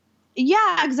crap.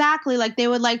 Yeah, exactly. Like, they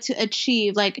would like to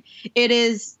achieve. Like, it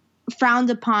is frowned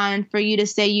upon for you to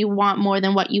say you want more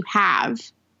than what you have.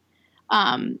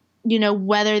 You know,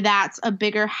 whether that's a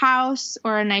bigger house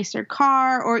or a nicer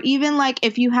car, or even like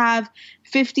if you have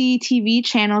 50 TV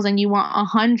channels and you want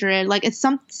 100, like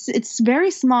it's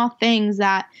very small things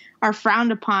that are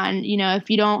frowned upon. You know, if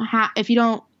you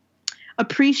don't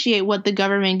appreciate what the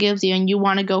government gives you and you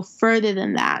want to go further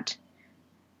than that.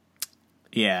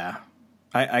 Yeah.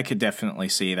 I could definitely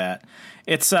see that.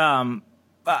 It's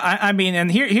I mean,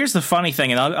 and here's the funny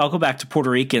thing, and I'll go back to Puerto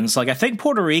Ricans. Like, I think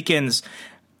Puerto Ricans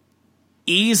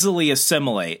easily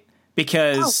assimilate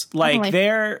because like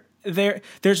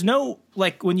there's no,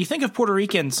 like, when you think of Puerto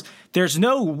Ricans, there's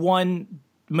no one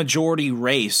majority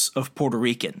race of Puerto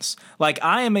Ricans. Like,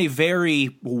 I am a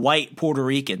very white Puerto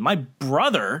Rican. My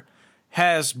brother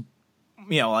has,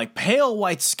 like, pale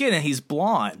white skin and he's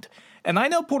blonde. And I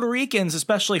know Puerto Ricans,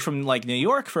 especially from like New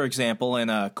York, for example,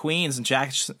 and Queens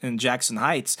and Jackson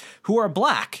Heights, who are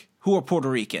black, who are Puerto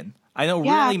Rican. I know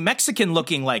really Mexican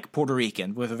looking like Puerto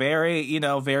Rican with very,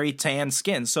 very tan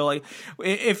skin. So like,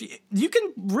 if you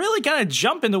can really kind of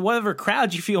jump into whatever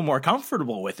crowd you feel more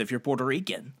comfortable with if you're Puerto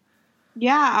Rican.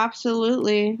 Yeah,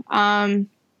 absolutely. I'm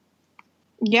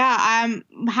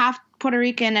half Puerto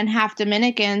Rican and half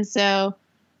Dominican. So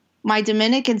my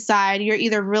Dominican side, you're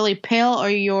either really pale or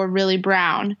you're really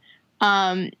brown.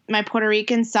 My Puerto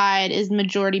Rican side is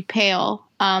majority pale.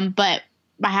 But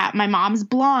my mom's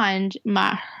blonde.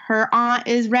 Her aunt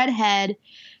is redhead.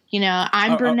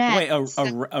 I'm brunette. Wait,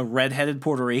 a redheaded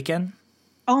Puerto Rican?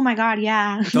 Oh my God,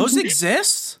 yeah. Those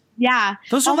exist? Yeah.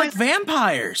 Those are like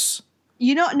vampires.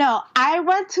 No, I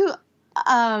went to,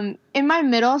 in my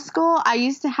middle school, I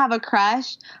used to have a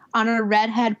crush on a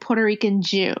redhead Puerto Rican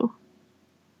Jew.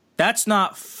 That's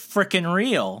not freaking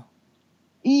real.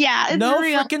 Yeah, it's no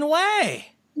real. Freaking way.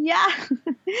 Yeah.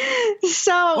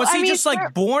 So was he just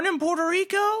like born in Puerto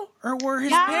Rico, or were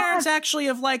his parents actually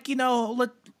of like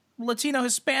Latino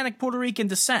Hispanic Puerto Rican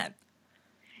descent?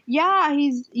 Yeah,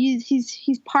 he's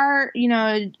part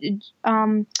Abernathy.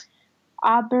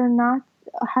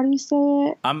 How do you say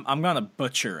it? I'm gonna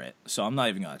butcher it, so I'm not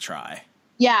even gonna try.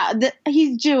 Yeah,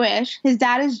 he's Jewish. His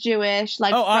dad is Jewish.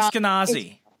 Like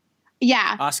Ashkenazi.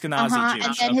 Yeah. Ashkenazi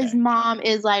Jewish. And then his mom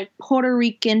is like Puerto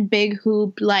Rican, big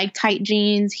hoop, like tight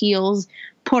jeans, heels,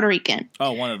 Puerto Rican.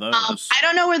 Oh, one of those. I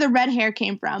don't know where the red hair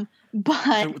came from,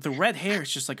 but the red hair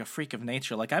is just like a freak of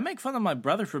nature. Like, I make fun of my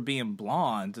brother for being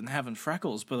blonde and having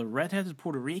freckles, but a redheaded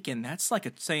Puerto Rican, that's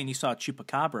like saying you saw a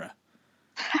chupacabra.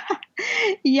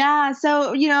 Yeah,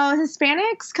 so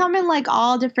Hispanics come in like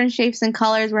all different shapes and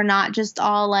colors. We're not just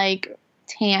all like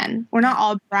tan. We're not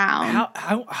all brown.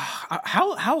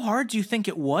 How hard do you think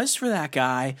it was for that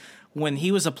guy when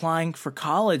he was applying for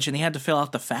college and he had to fill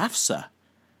out the FAFSA?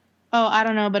 Oh, I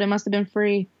don't know, but it must have been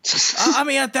free. I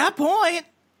mean, at that point,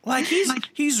 like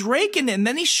he's raking it, and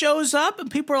then he shows up,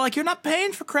 and people are like, "You're not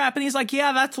paying for crap," and he's like,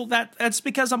 "Yeah, that's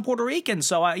because I'm Puerto Rican,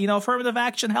 so affirmative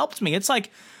action helped me." It's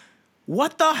like,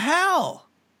 what the hell?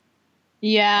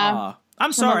 Yeah.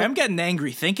 I'm sorry, I'm getting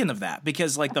angry thinking of that,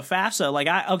 because like the FAFSA, like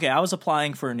I was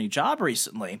applying for a new job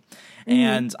recently,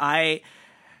 and I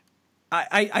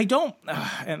don't,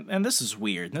 and this is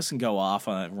weird. This can go off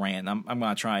on a rant. I'm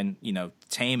gonna try and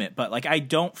tame it, but like I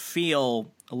don't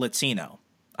feel Latino.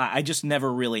 I just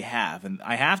never really have, and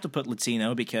I have to put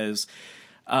Latino because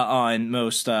on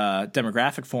most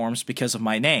demographic forms because of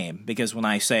my name. Because when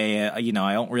I say I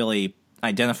don't really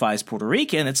identify as Puerto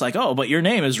Rican, it's like, oh, but your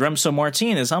name is Remso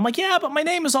Martinez. I'm like, yeah, but my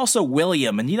name is also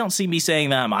William, and you don't see me saying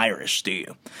that I'm Irish, do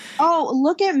you? Oh,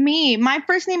 look at me. My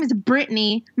first name is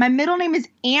Brittany. My middle name is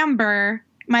Amber.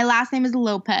 My last name is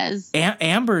Lopez.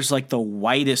 Amber's like the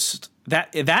whitest.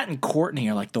 That and Courtney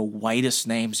are like the whitest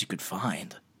names you could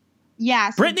find. Yeah.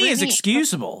 So Brittany is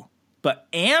excusable, but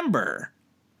Amber.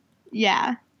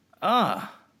 Yeah.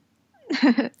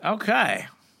 Okay.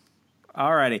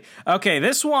 Alrighty. Okay,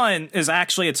 this one is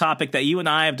actually a topic that you and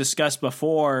I have discussed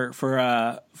before for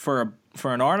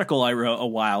an article I wrote a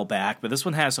while back, but this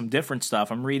one has some different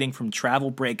stuff. I'm reading from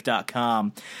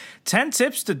travelbreak.com. 10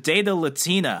 tips to date a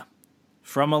Latina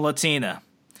from a Latina.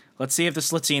 Let's see if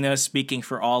this Latina is speaking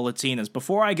for all Latinas.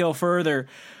 Before I go further,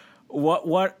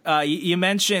 what you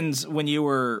mentioned when you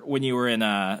were in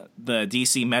the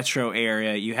DC metro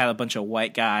area, you had a bunch of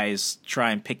white guys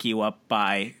try and pick you up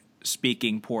by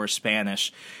speaking poor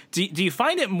Spanish. Do you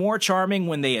find it more charming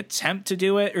when they attempt to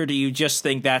do it, or do you just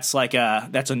think that's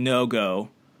a no-go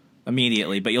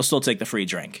immediately, but you'll still take the free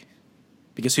drink?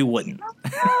 Because who wouldn't?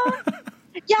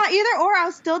 Yeah, either or.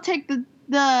 I'll still take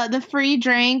the free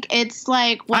drink. It's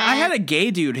like when I had a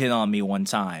gay dude hit on me one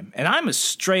time, and I'm as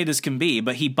straight as can be,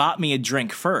 but he bought me a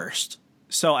drink first,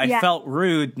 so I felt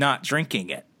rude not drinking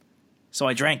it. So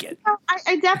I drank it.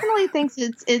 I definitely think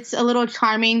it's a little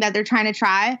charming that they're trying to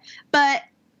try, but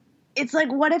it's like,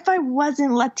 what if I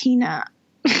wasn't Latina?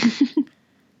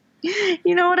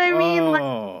 You know what I mean?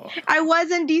 Oh. Like, I was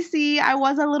in DC. I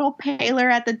was a little paler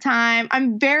at the time.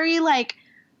 I'm very like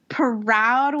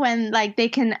proud when like they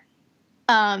can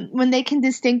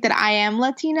distinct that I am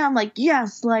Latina. I'm like,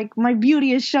 yes, like my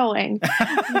beauty is showing.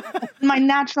 My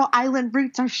natural island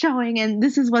roots are showing, and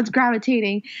this is what's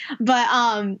gravitating. But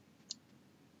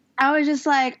I was just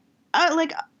like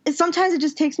sometimes it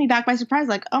just takes me back by surprise.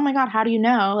 Like, oh my God, how do you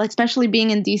know? Like, especially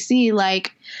being in DC,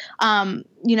 like, when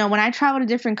I travel to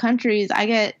different countries, I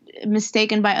get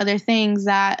mistaken by other things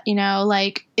that,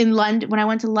 like in London, when I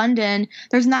went to London,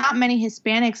 there's not many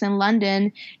Hispanics in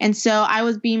London. And so I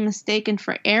was being mistaken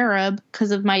for Arab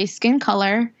because of my skin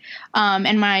color,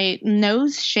 and my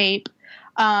nose shape.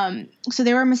 So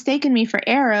they were mistaking me for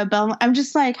Arab. But I'm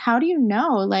just like, how do you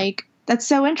know? Like, that's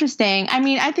so interesting. I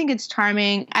mean, I think it's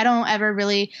charming. I don't ever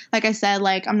really, like I said,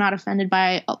 like, I'm not offended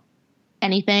by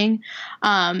anything.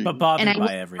 But bothered and I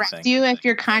by everything. Correct you if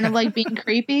you're kind of like being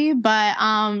creepy. But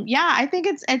yeah, I think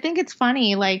it's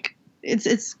funny. Like,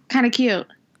 it's kind of cute.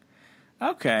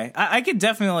 Okay, I could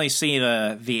definitely see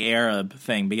the Arab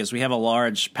thing because we have a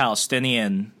large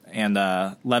Palestinian and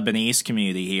Lebanese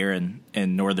community here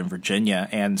in Northern Virginia,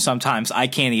 and sometimes I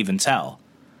can't even tell.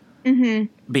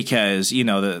 Mm-hmm. Because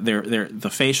the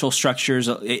facial structures,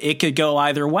 it could go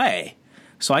either way,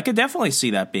 so I could definitely see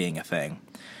that being a thing.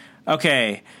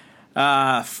 Okay,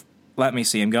 let me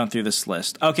see. I'm going through this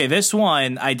list. Okay, this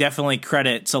one I definitely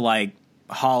credit to like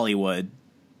Hollywood.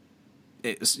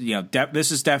 It's,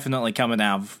 this is definitely coming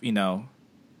out of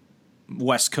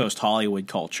West Coast Hollywood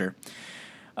culture.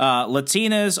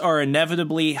 Latinas are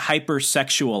inevitably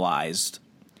hypersexualized.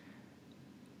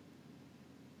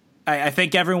 I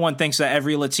think everyone thinks that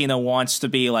every Latina wants to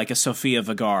be like a Sofia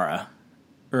Vergara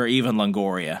or even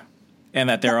Longoria, and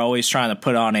that they're always trying to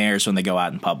put on airs when they go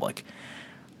out in public.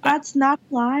 That's not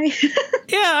a lie.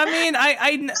 Yeah, I mean,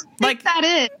 I like that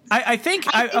is. I think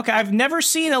I've never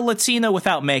seen a Latina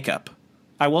without makeup.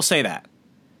 I will say that.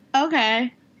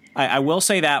 Okay. I will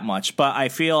say that much, but I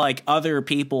feel like other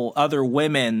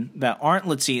women that aren't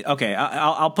Latina. Okay,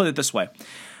 I'll put it this way.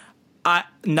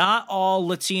 Not all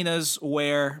Latinas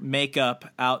wear makeup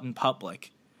out in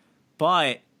public,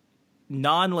 but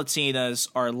non-Latinas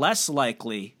are less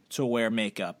likely to wear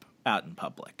makeup out in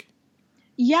public.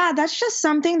 Yeah, that's just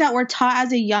something that we're taught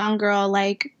as a young girl,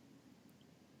 in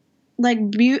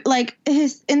the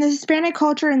Hispanic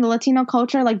culture and the Latino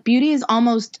culture, like beauty is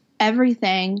almost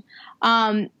everything.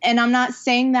 And I'm not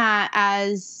saying that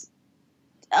as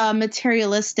a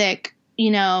materialistic,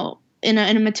 in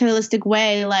a materialistic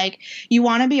way. Like, you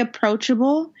want to be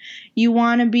approachable. You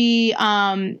want to be,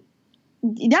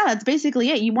 that's basically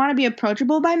it. You want to be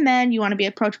approachable by men. You want to be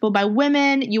approachable by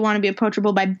women. You want to be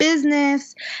approachable by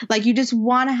business. Like, you just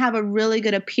want to have a really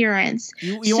good appearance.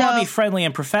 You want to be friendly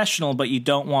and professional, but you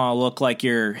don't want to look like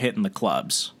you're hitting the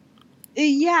clubs.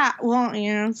 Yeah, well,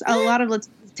 a lot of Latinos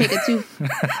take it too.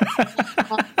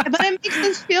 But it makes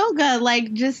us feel good.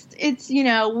 Like, just, it's,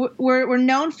 we're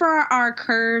known for our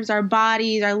curves, our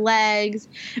bodies, our legs.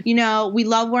 We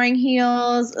love wearing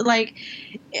heels. Like,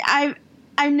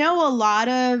 I know a lot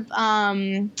of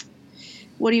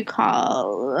what do you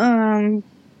call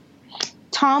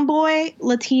tomboy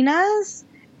Latinas,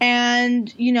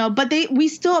 and but we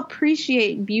still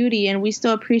appreciate beauty, and we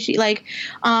still appreciate, like,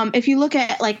 if you look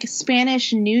at like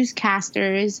Spanish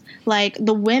newscasters, like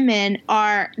the women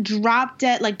are drop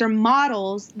dead, like they're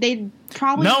models. They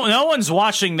probably no one's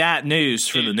watching that news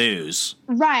for the news,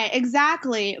 right?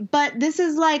 Exactly. But this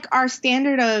is like our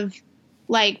standard of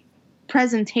like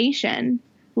presentation,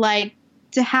 like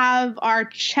to have our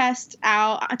chest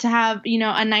out, to have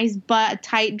a nice butt, a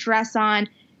tight dress on,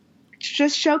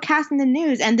 just showcasing the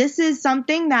news. And this is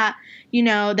something that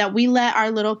that we let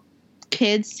our little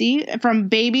kids see, from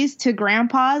babies to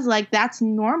grandpas. Like, that's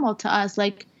normal to us.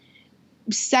 Like,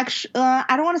 I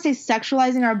don't want to say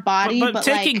sexualizing our body, but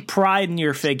taking like, pride in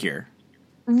your figure,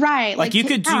 right? Like you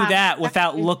could do that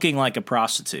without looking like a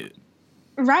prostitute,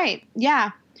 right?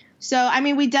 Yeah. So, I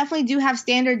mean, we definitely do have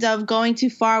standards of going too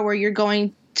far, where you're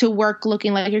going to work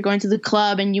looking like you're going to the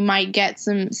club and you might get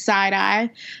some side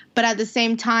eye. But at the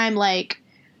same time, like,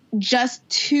 just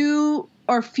 2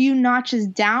 or few notches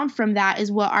down from that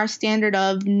is what our standard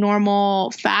of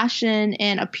normal fashion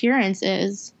and appearance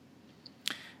is.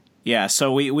 Yeah,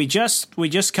 so we just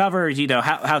covered,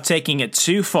 how taking it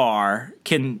too far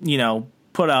can,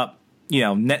 put up,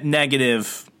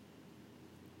 negative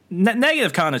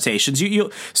connotations.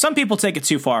 Some people take it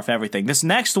too far for everything. This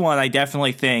next one I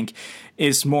definitely think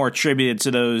is more attributed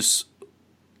to those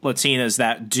Latinas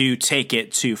that do take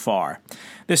it too far.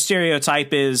 The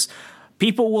stereotype is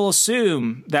people will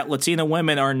assume that Latina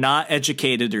women are not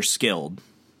educated or skilled.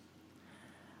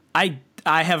 I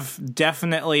have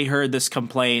definitely heard this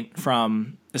complaint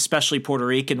from especially Puerto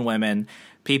Rican women.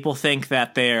 People think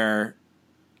that they're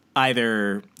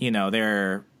either,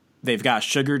 they've got a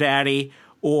sugar daddy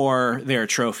or they're a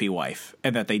trophy wife,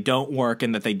 and that they don't work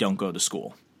and that they don't go to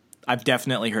school. I've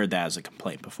definitely heard that as a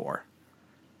complaint before.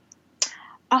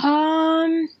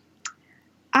 I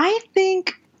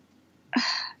think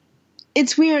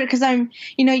it's weird because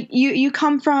you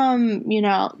come from,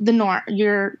 the north. I'm a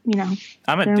you're in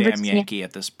damn Virginia. Yankee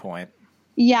at this point.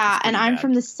 Yeah, It's and pretty I'm bad.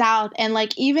 from the South, and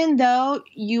like even though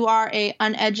you are a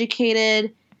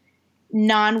uneducated,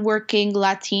 non-working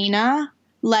Latina,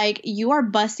 like you are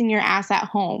busting your ass at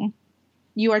home.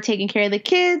 You are taking care of the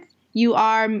kids. You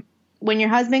are when your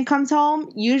husband comes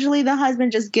home, usually the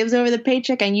husband just gives over the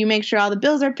paycheck and you make sure all the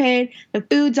bills are paid, the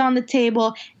food's on the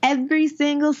table, every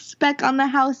single speck on the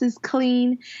house is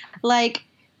clean. Like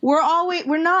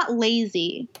we're not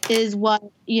lazy is what,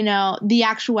 the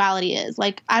actuality is.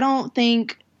 Like I don't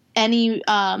think any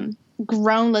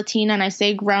grown Latina, and I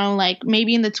say grown like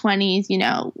maybe in the 20s,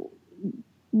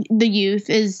 the youth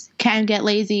can get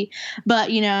lazy, but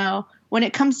when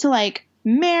it comes to like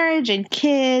marriage and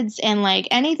kids and like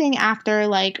anything after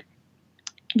like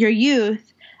your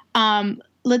youth,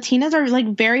 Latinas are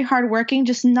like very hardworking,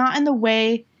 just not in the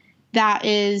way that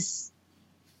is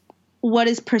what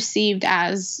is perceived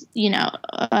as They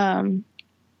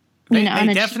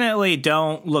definitely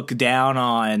don't look down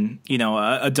on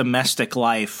a domestic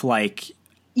life like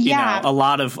yeah.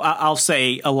 I'll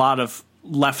say a lot of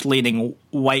left-leaning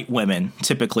white women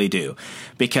typically do,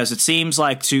 because it seems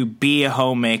like to be a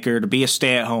homemaker, to be a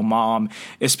stay-at-home mom,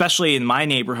 especially in my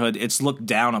neighborhood, it's looked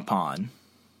down upon.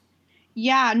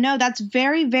 Yeah, no, that's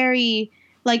very, very,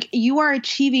 like, you are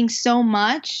achieving so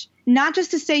much, not just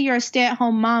to say you're a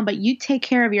stay-at-home mom, but you take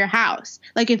care of your house.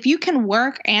 Like, if you can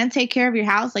work and take care of your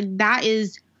house, like, that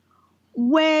is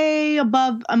way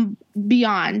above,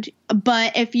 beyond.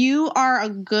 But if you are a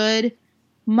good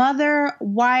mother,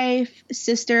 wife,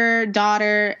 sister,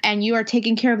 daughter, and you are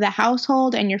taking care of the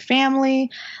household and your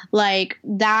family, like,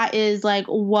 that is, like,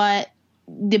 what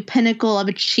the pinnacle of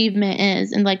achievement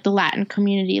is in like the Latin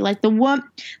community. Like the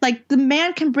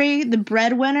man can be the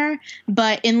breadwinner,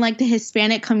 but in like the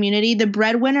Hispanic community, the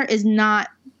breadwinner is not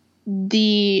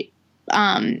the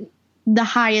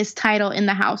highest title in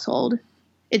the household.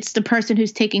 It's the person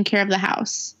who's taking care of the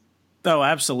house. Oh,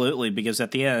 absolutely. Because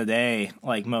at the end of the day,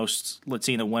 like most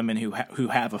Latina women who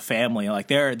have a family, like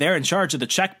they're in charge of the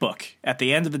checkbook at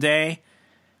the end of the day.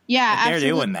 Yeah, like they're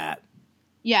absolutely. doing that.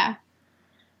 Yeah.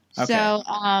 Okay.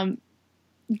 So,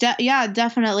 yeah,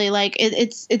 definitely. Like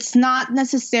it's not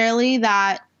necessarily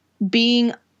that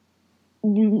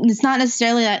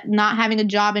not having a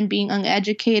job and being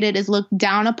uneducated is looked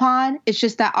down upon. It's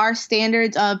just that our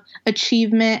standards of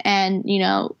achievement and,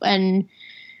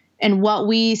 and what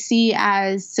we see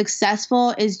as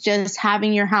successful is just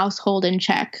having your household in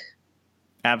check.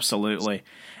 Absolutely.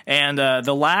 And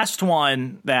the last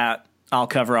one that I'll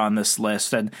cover on this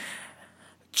list, and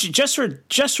just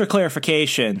for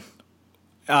clarification,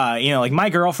 like my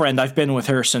girlfriend, I've been with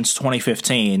her since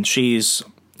 2015. She's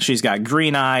got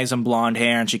green eyes and blonde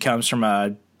hair, and she comes from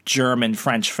a German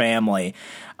French family.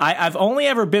 I've only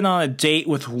ever been on a date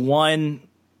with one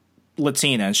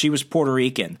Latina, and she was Puerto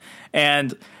Rican.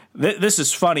 And this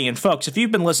is funny. And folks, if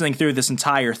you've been listening through this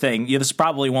entire thing, this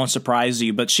probably won't surprise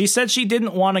you. But she said she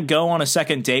didn't want to go on a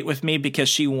second date with me because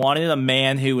she wanted a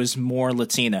man who was more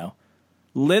Latino.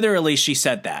 Literally, she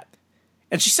said that.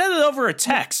 And she said it over a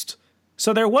text.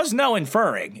 So there was no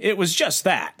inferring. It was just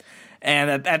that. And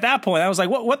at that point, I was like,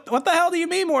 what the hell do you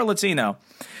mean more Latino?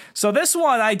 So this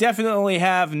one I definitely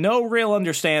have no real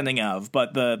understanding of.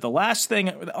 But the last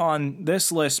thing on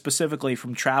this list, specifically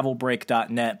from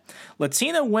travelbreak.net,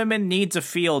 Latina women need to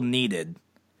feel needed.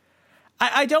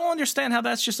 I don't understand how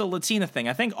that's just a Latina thing.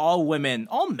 I think all men,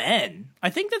 I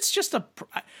think that's just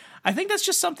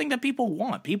something that people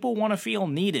want. People want to feel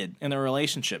needed in a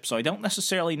relationship. So I don't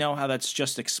necessarily know how that's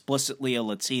just explicitly a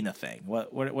Latina thing.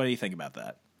 What do you think about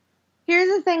that?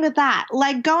 Here's the thing with that.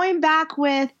 Like going back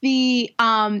with the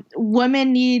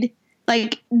women need,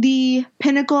 like the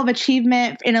pinnacle of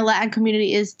achievement in a Latin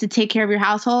community is to take care of your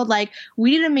household. Like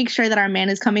we need to make sure that our man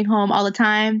is coming home all the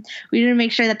time. We need to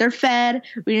make sure that they're fed.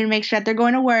 We need to make sure that they're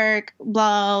going to work,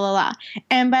 blah, blah, blah.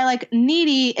 And by like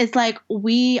needy, it's like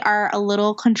we are a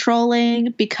little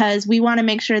controlling because we want to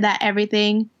make sure that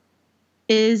everything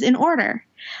is in order.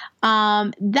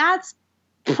 That's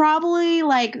probably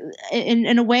like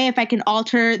in a way, if I can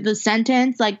alter the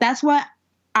sentence, like that's what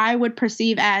I would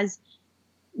perceive as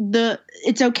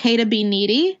it's okay to be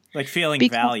needy, like feeling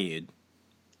valued.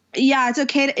 Yeah, it's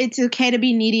okay to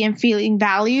be needy and feeling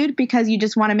valued because you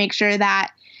just want to make sure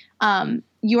that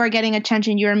you are getting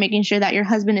attention. You are making sure that your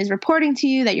husband is reporting to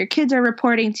you, that your kids are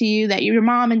reporting to you, that your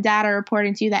mom and dad are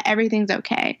reporting to you, that everything's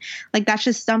okay. Like that's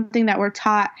just something that we're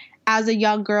taught as a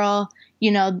young girl.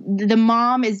 The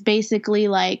mom is basically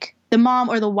like the mom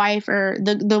or the wife or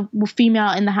the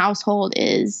female in the household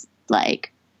is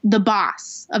like the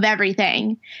boss of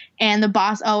everything, and the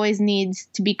boss always needs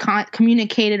to be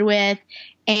communicated with,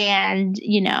 and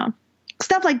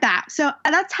stuff like that. So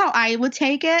that's how I would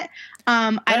take it.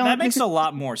 That makes a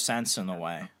lot more sense in a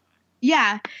way.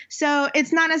 Yeah. So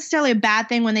it's not necessarily a bad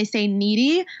thing when they say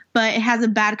needy, but it has a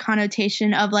bad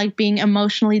connotation of like being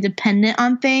emotionally dependent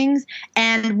on things.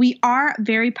 And we are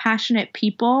very passionate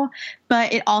people,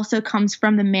 but it also comes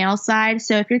from the male side.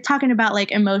 So if you're talking about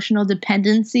like emotional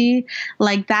dependency,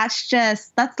 like that's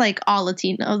like all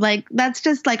Latino. Like that's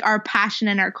just like our passion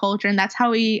and our culture. And that's how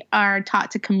we are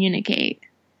taught to communicate.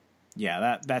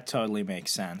 Yeah, that totally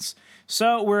makes sense.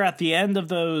 So we're at the end of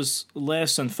those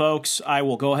lists, and folks, I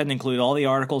will go ahead and include all the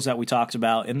articles that we talked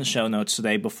about in the show notes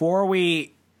today. Before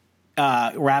we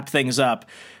wrap things up,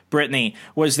 Brittany,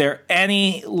 was there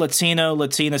any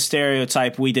Latina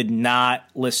stereotype we did not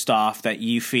list off that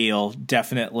you feel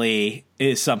definitely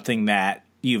is something that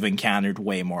you've encountered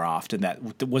way more often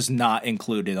that was not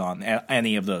included on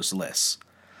any of those lists?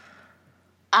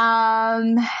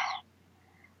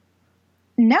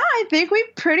 No, I think we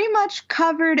pretty much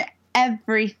covered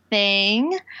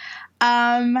everything.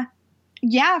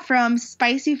 Yeah, from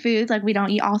spicy foods, like we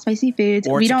don't eat all spicy foods.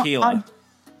 Or tequila.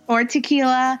 Or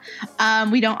tequila.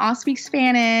 We don't all speak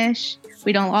Spanish.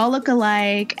 We don't all look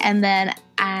alike. And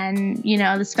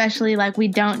especially like we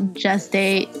don't just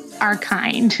date our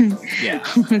kind. Yeah.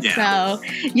 So,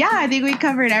 yeah, I think we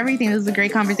covered everything. This was a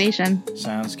great conversation.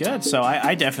 Sounds good. So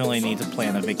I definitely need to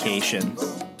plan a vacation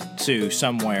to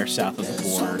somewhere south of the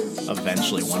border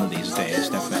eventually one of these days,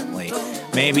 definitely.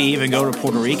 Maybe even go to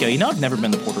Puerto Rico. I've never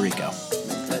been to Puerto Rico.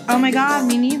 Oh my God,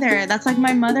 me neither. That's like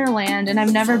my motherland, and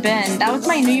I've never been. That was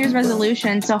my New Year's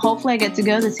resolution, so hopefully I get to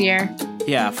go this year.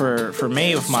 Yeah, for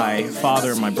me, with my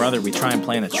father and my brother, we try and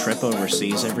plan a trip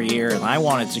overseas every year, and I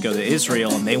wanted to go to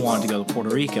Israel, and they wanted to go to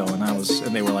Puerto Rico,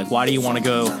 and they were like, why do you want to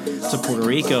go to Puerto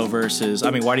Rico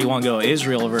why do you want to go to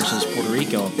Israel versus Puerto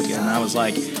Rico? And I was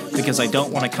like, because I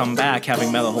don't want to come back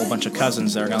having met a whole bunch of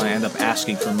cousins that are going to end up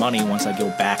asking for money once I go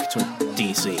back to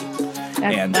D.C.,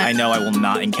 and I know I will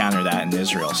not encounter that in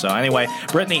Israel. So anyway,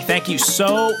 Brittany, thank you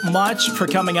so much for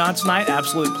coming on tonight.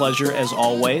 Absolute pleasure as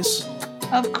always.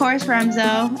 Of course,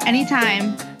 Remzo.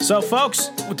 Anytime. So,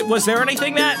 folks, was there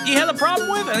anything that you had a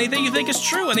problem with? Anything you think is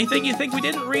true? Anything you think we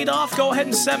didn't read off? Go ahead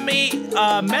and send me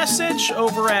a message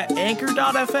over at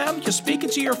anchor.fm. Just speak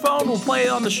it to your phone. We'll play it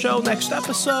on the show next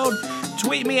episode.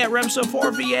 Tweet me at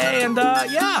Remso4VA. And,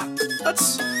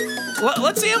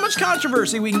 let's see how much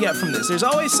controversy we can get from this. There's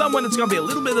always someone that's going to be a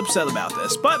little bit upset about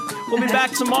this. But we'll be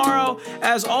back tomorrow.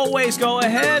 As always, go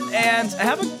ahead and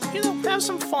have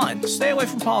some fun. Stay away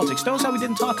from politics. Notice how we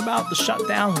didn't talk about the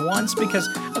shutdown once, because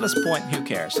at this point, who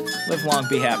cares? Live long,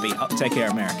 be happy. Take care,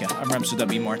 America. I'm Remso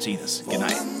W. Martinez. Good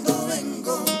night.